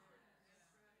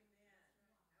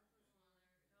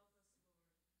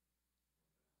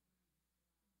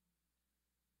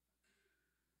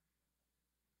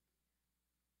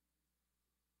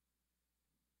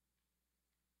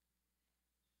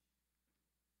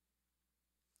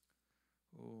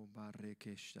 Oh,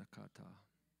 Barekeshakata.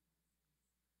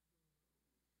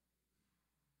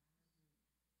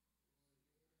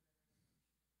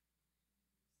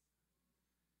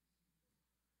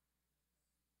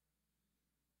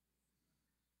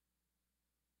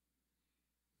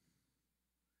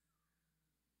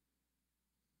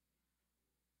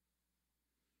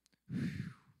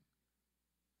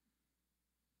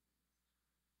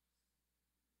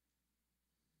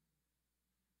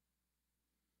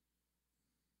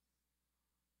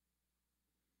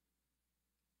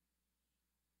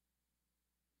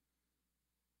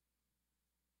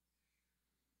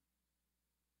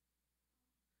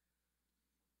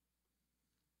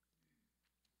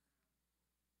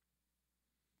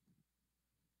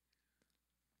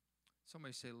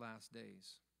 Somebody say last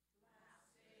days.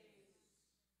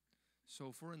 So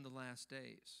if we're in the last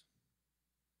days,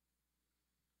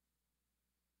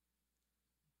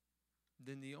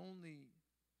 then the only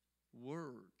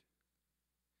word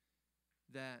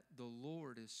that the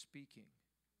Lord is speaking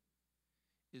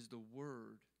is the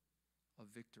word of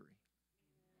victory.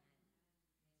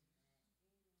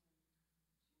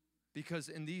 Because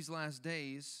in these last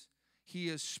days, He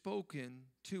has spoken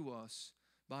to us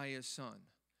by His Son.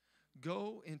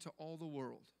 Go into all the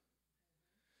world.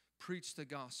 Preach the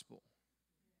gospel.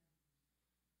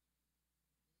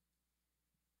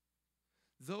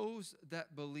 Those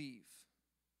that believe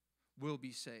will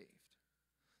be saved.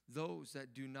 Those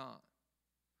that do not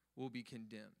will be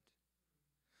condemned.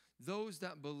 Those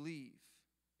that believe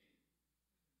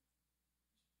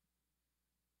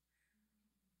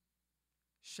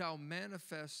shall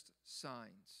manifest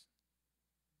signs.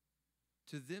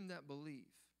 To them that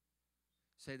believe,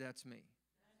 say, that's me.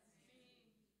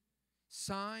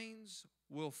 Signs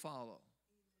will follow.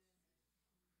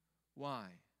 Why?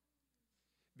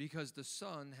 Because the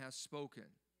Son has spoken.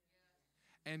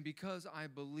 And because I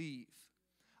believe,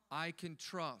 I can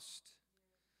trust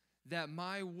that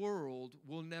my world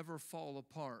will never fall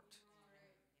apart,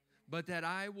 but that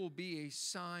I will be a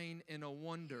sign and a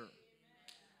wonder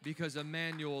because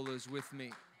Emmanuel is with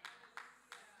me.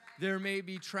 There may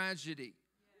be tragedy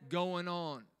going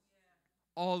on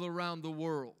all around the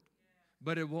world,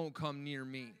 but it won't come near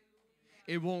me.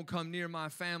 It won't come near my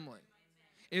family.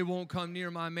 It won't come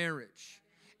near my marriage.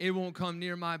 It won't come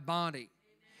near my body.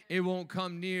 It won't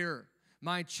come near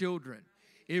my children.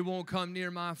 It won't come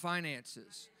near my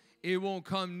finances. It won't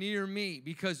come near me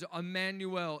because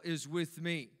Emmanuel is with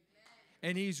me.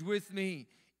 And He's with me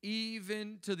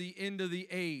even to the end of the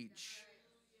age.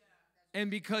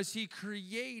 And because He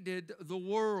created the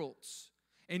worlds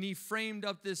and He framed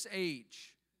up this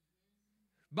age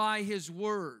by His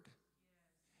word,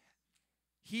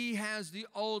 He has the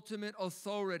ultimate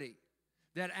authority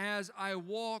that as I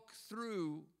walk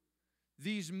through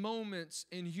these moments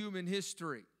in human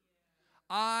history,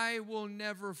 I will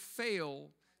never fail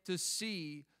to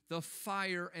see the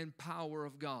fire and power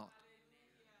of God.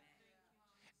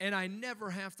 And I never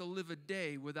have to live a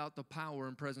day without the power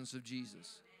and presence of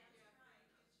Jesus.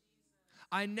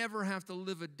 I never have to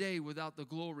live a day without the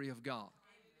glory of God.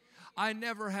 I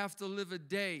never have to live a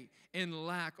day in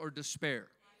lack or despair.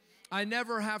 I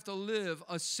never have to live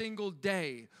a single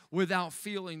day without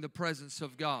feeling the presence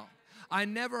of God. I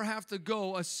never have to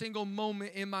go a single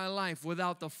moment in my life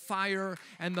without the fire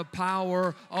and the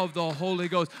power of the Holy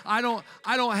Ghost. I don't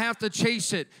have to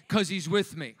chase it because He's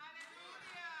with me.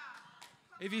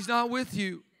 If He's not with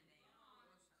you,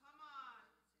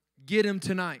 get Him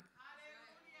tonight.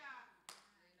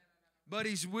 But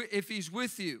if He's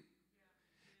with you,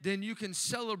 then you can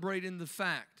celebrate in the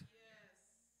fact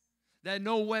that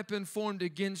no weapon formed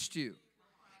against you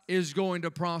is going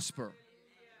to prosper.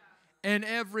 And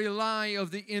every lie of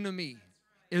the enemy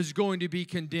is going to be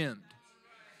condemned.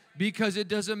 Because it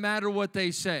doesn't matter what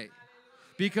they say.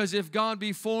 Because if God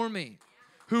be for me,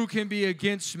 who can be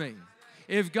against me?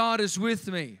 If God is with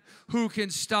me, who can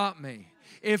stop me?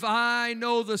 If I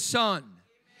know the Son,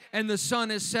 and the Son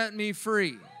has set me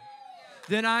free,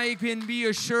 then I can be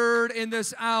assured in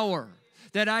this hour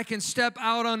that I can step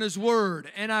out on His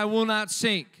word and I will not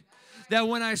sink. That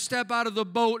when I step out of the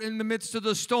boat in the midst of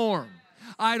the storm,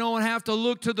 I don't have to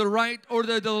look to the right or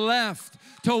to the left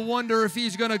to wonder if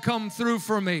He's going to come through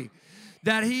for me.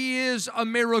 That He is a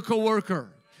miracle worker.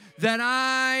 That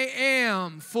I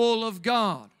am full of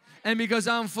God. And because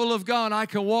I'm full of God, I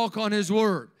can walk on His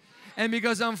word. And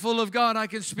because I'm full of God, I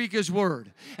can speak His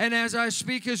word. And as I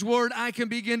speak His word, I can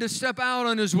begin to step out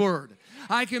on His word.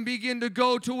 I can begin to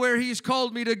go to where He's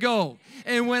called me to go.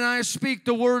 And when I speak,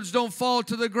 the words don't fall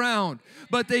to the ground,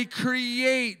 but they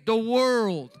create the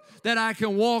world that I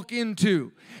can walk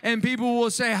into. And people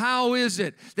will say, how is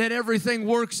it that everything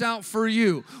works out for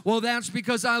you? Well, that's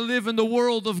because I live in the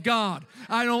world of God.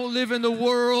 I don't live in the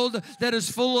world that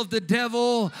is full of the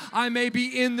devil. I may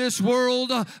be in this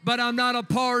world, but I'm not a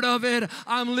part of it.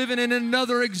 I'm living in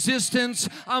another existence.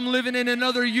 I'm living in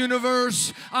another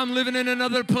universe. I'm living in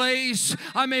another place.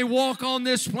 I may walk on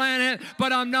this planet,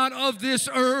 but I'm not of this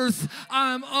earth.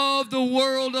 I'm of the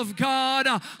world of God.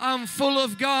 I'm full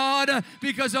of God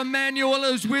because Emmanuel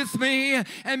is with me.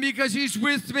 And because He's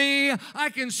with me, I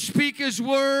can speak His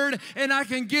word and I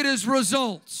can get His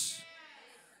results.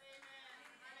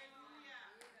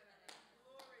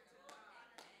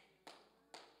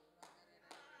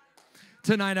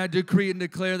 Tonight I decree and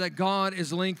declare that God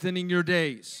is lengthening your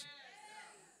days.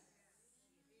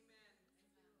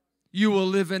 You will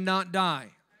live and not die.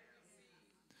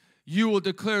 You will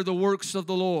declare the works of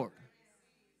the Lord.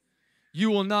 You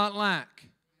will not lack.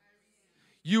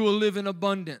 You will live in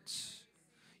abundance.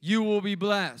 You will be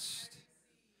blessed.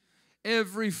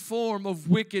 Every form of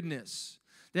wickedness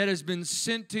that has been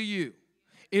sent to you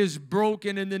is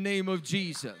broken in the name of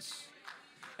Jesus.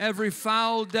 Every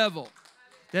foul devil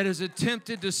that has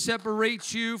attempted to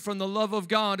separate you from the love of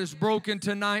God is broken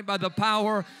tonight by the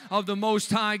power of the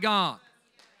Most High God.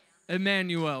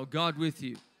 Emmanuel, God with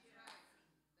you.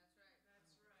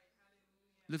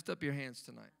 Lift up your hands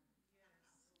tonight.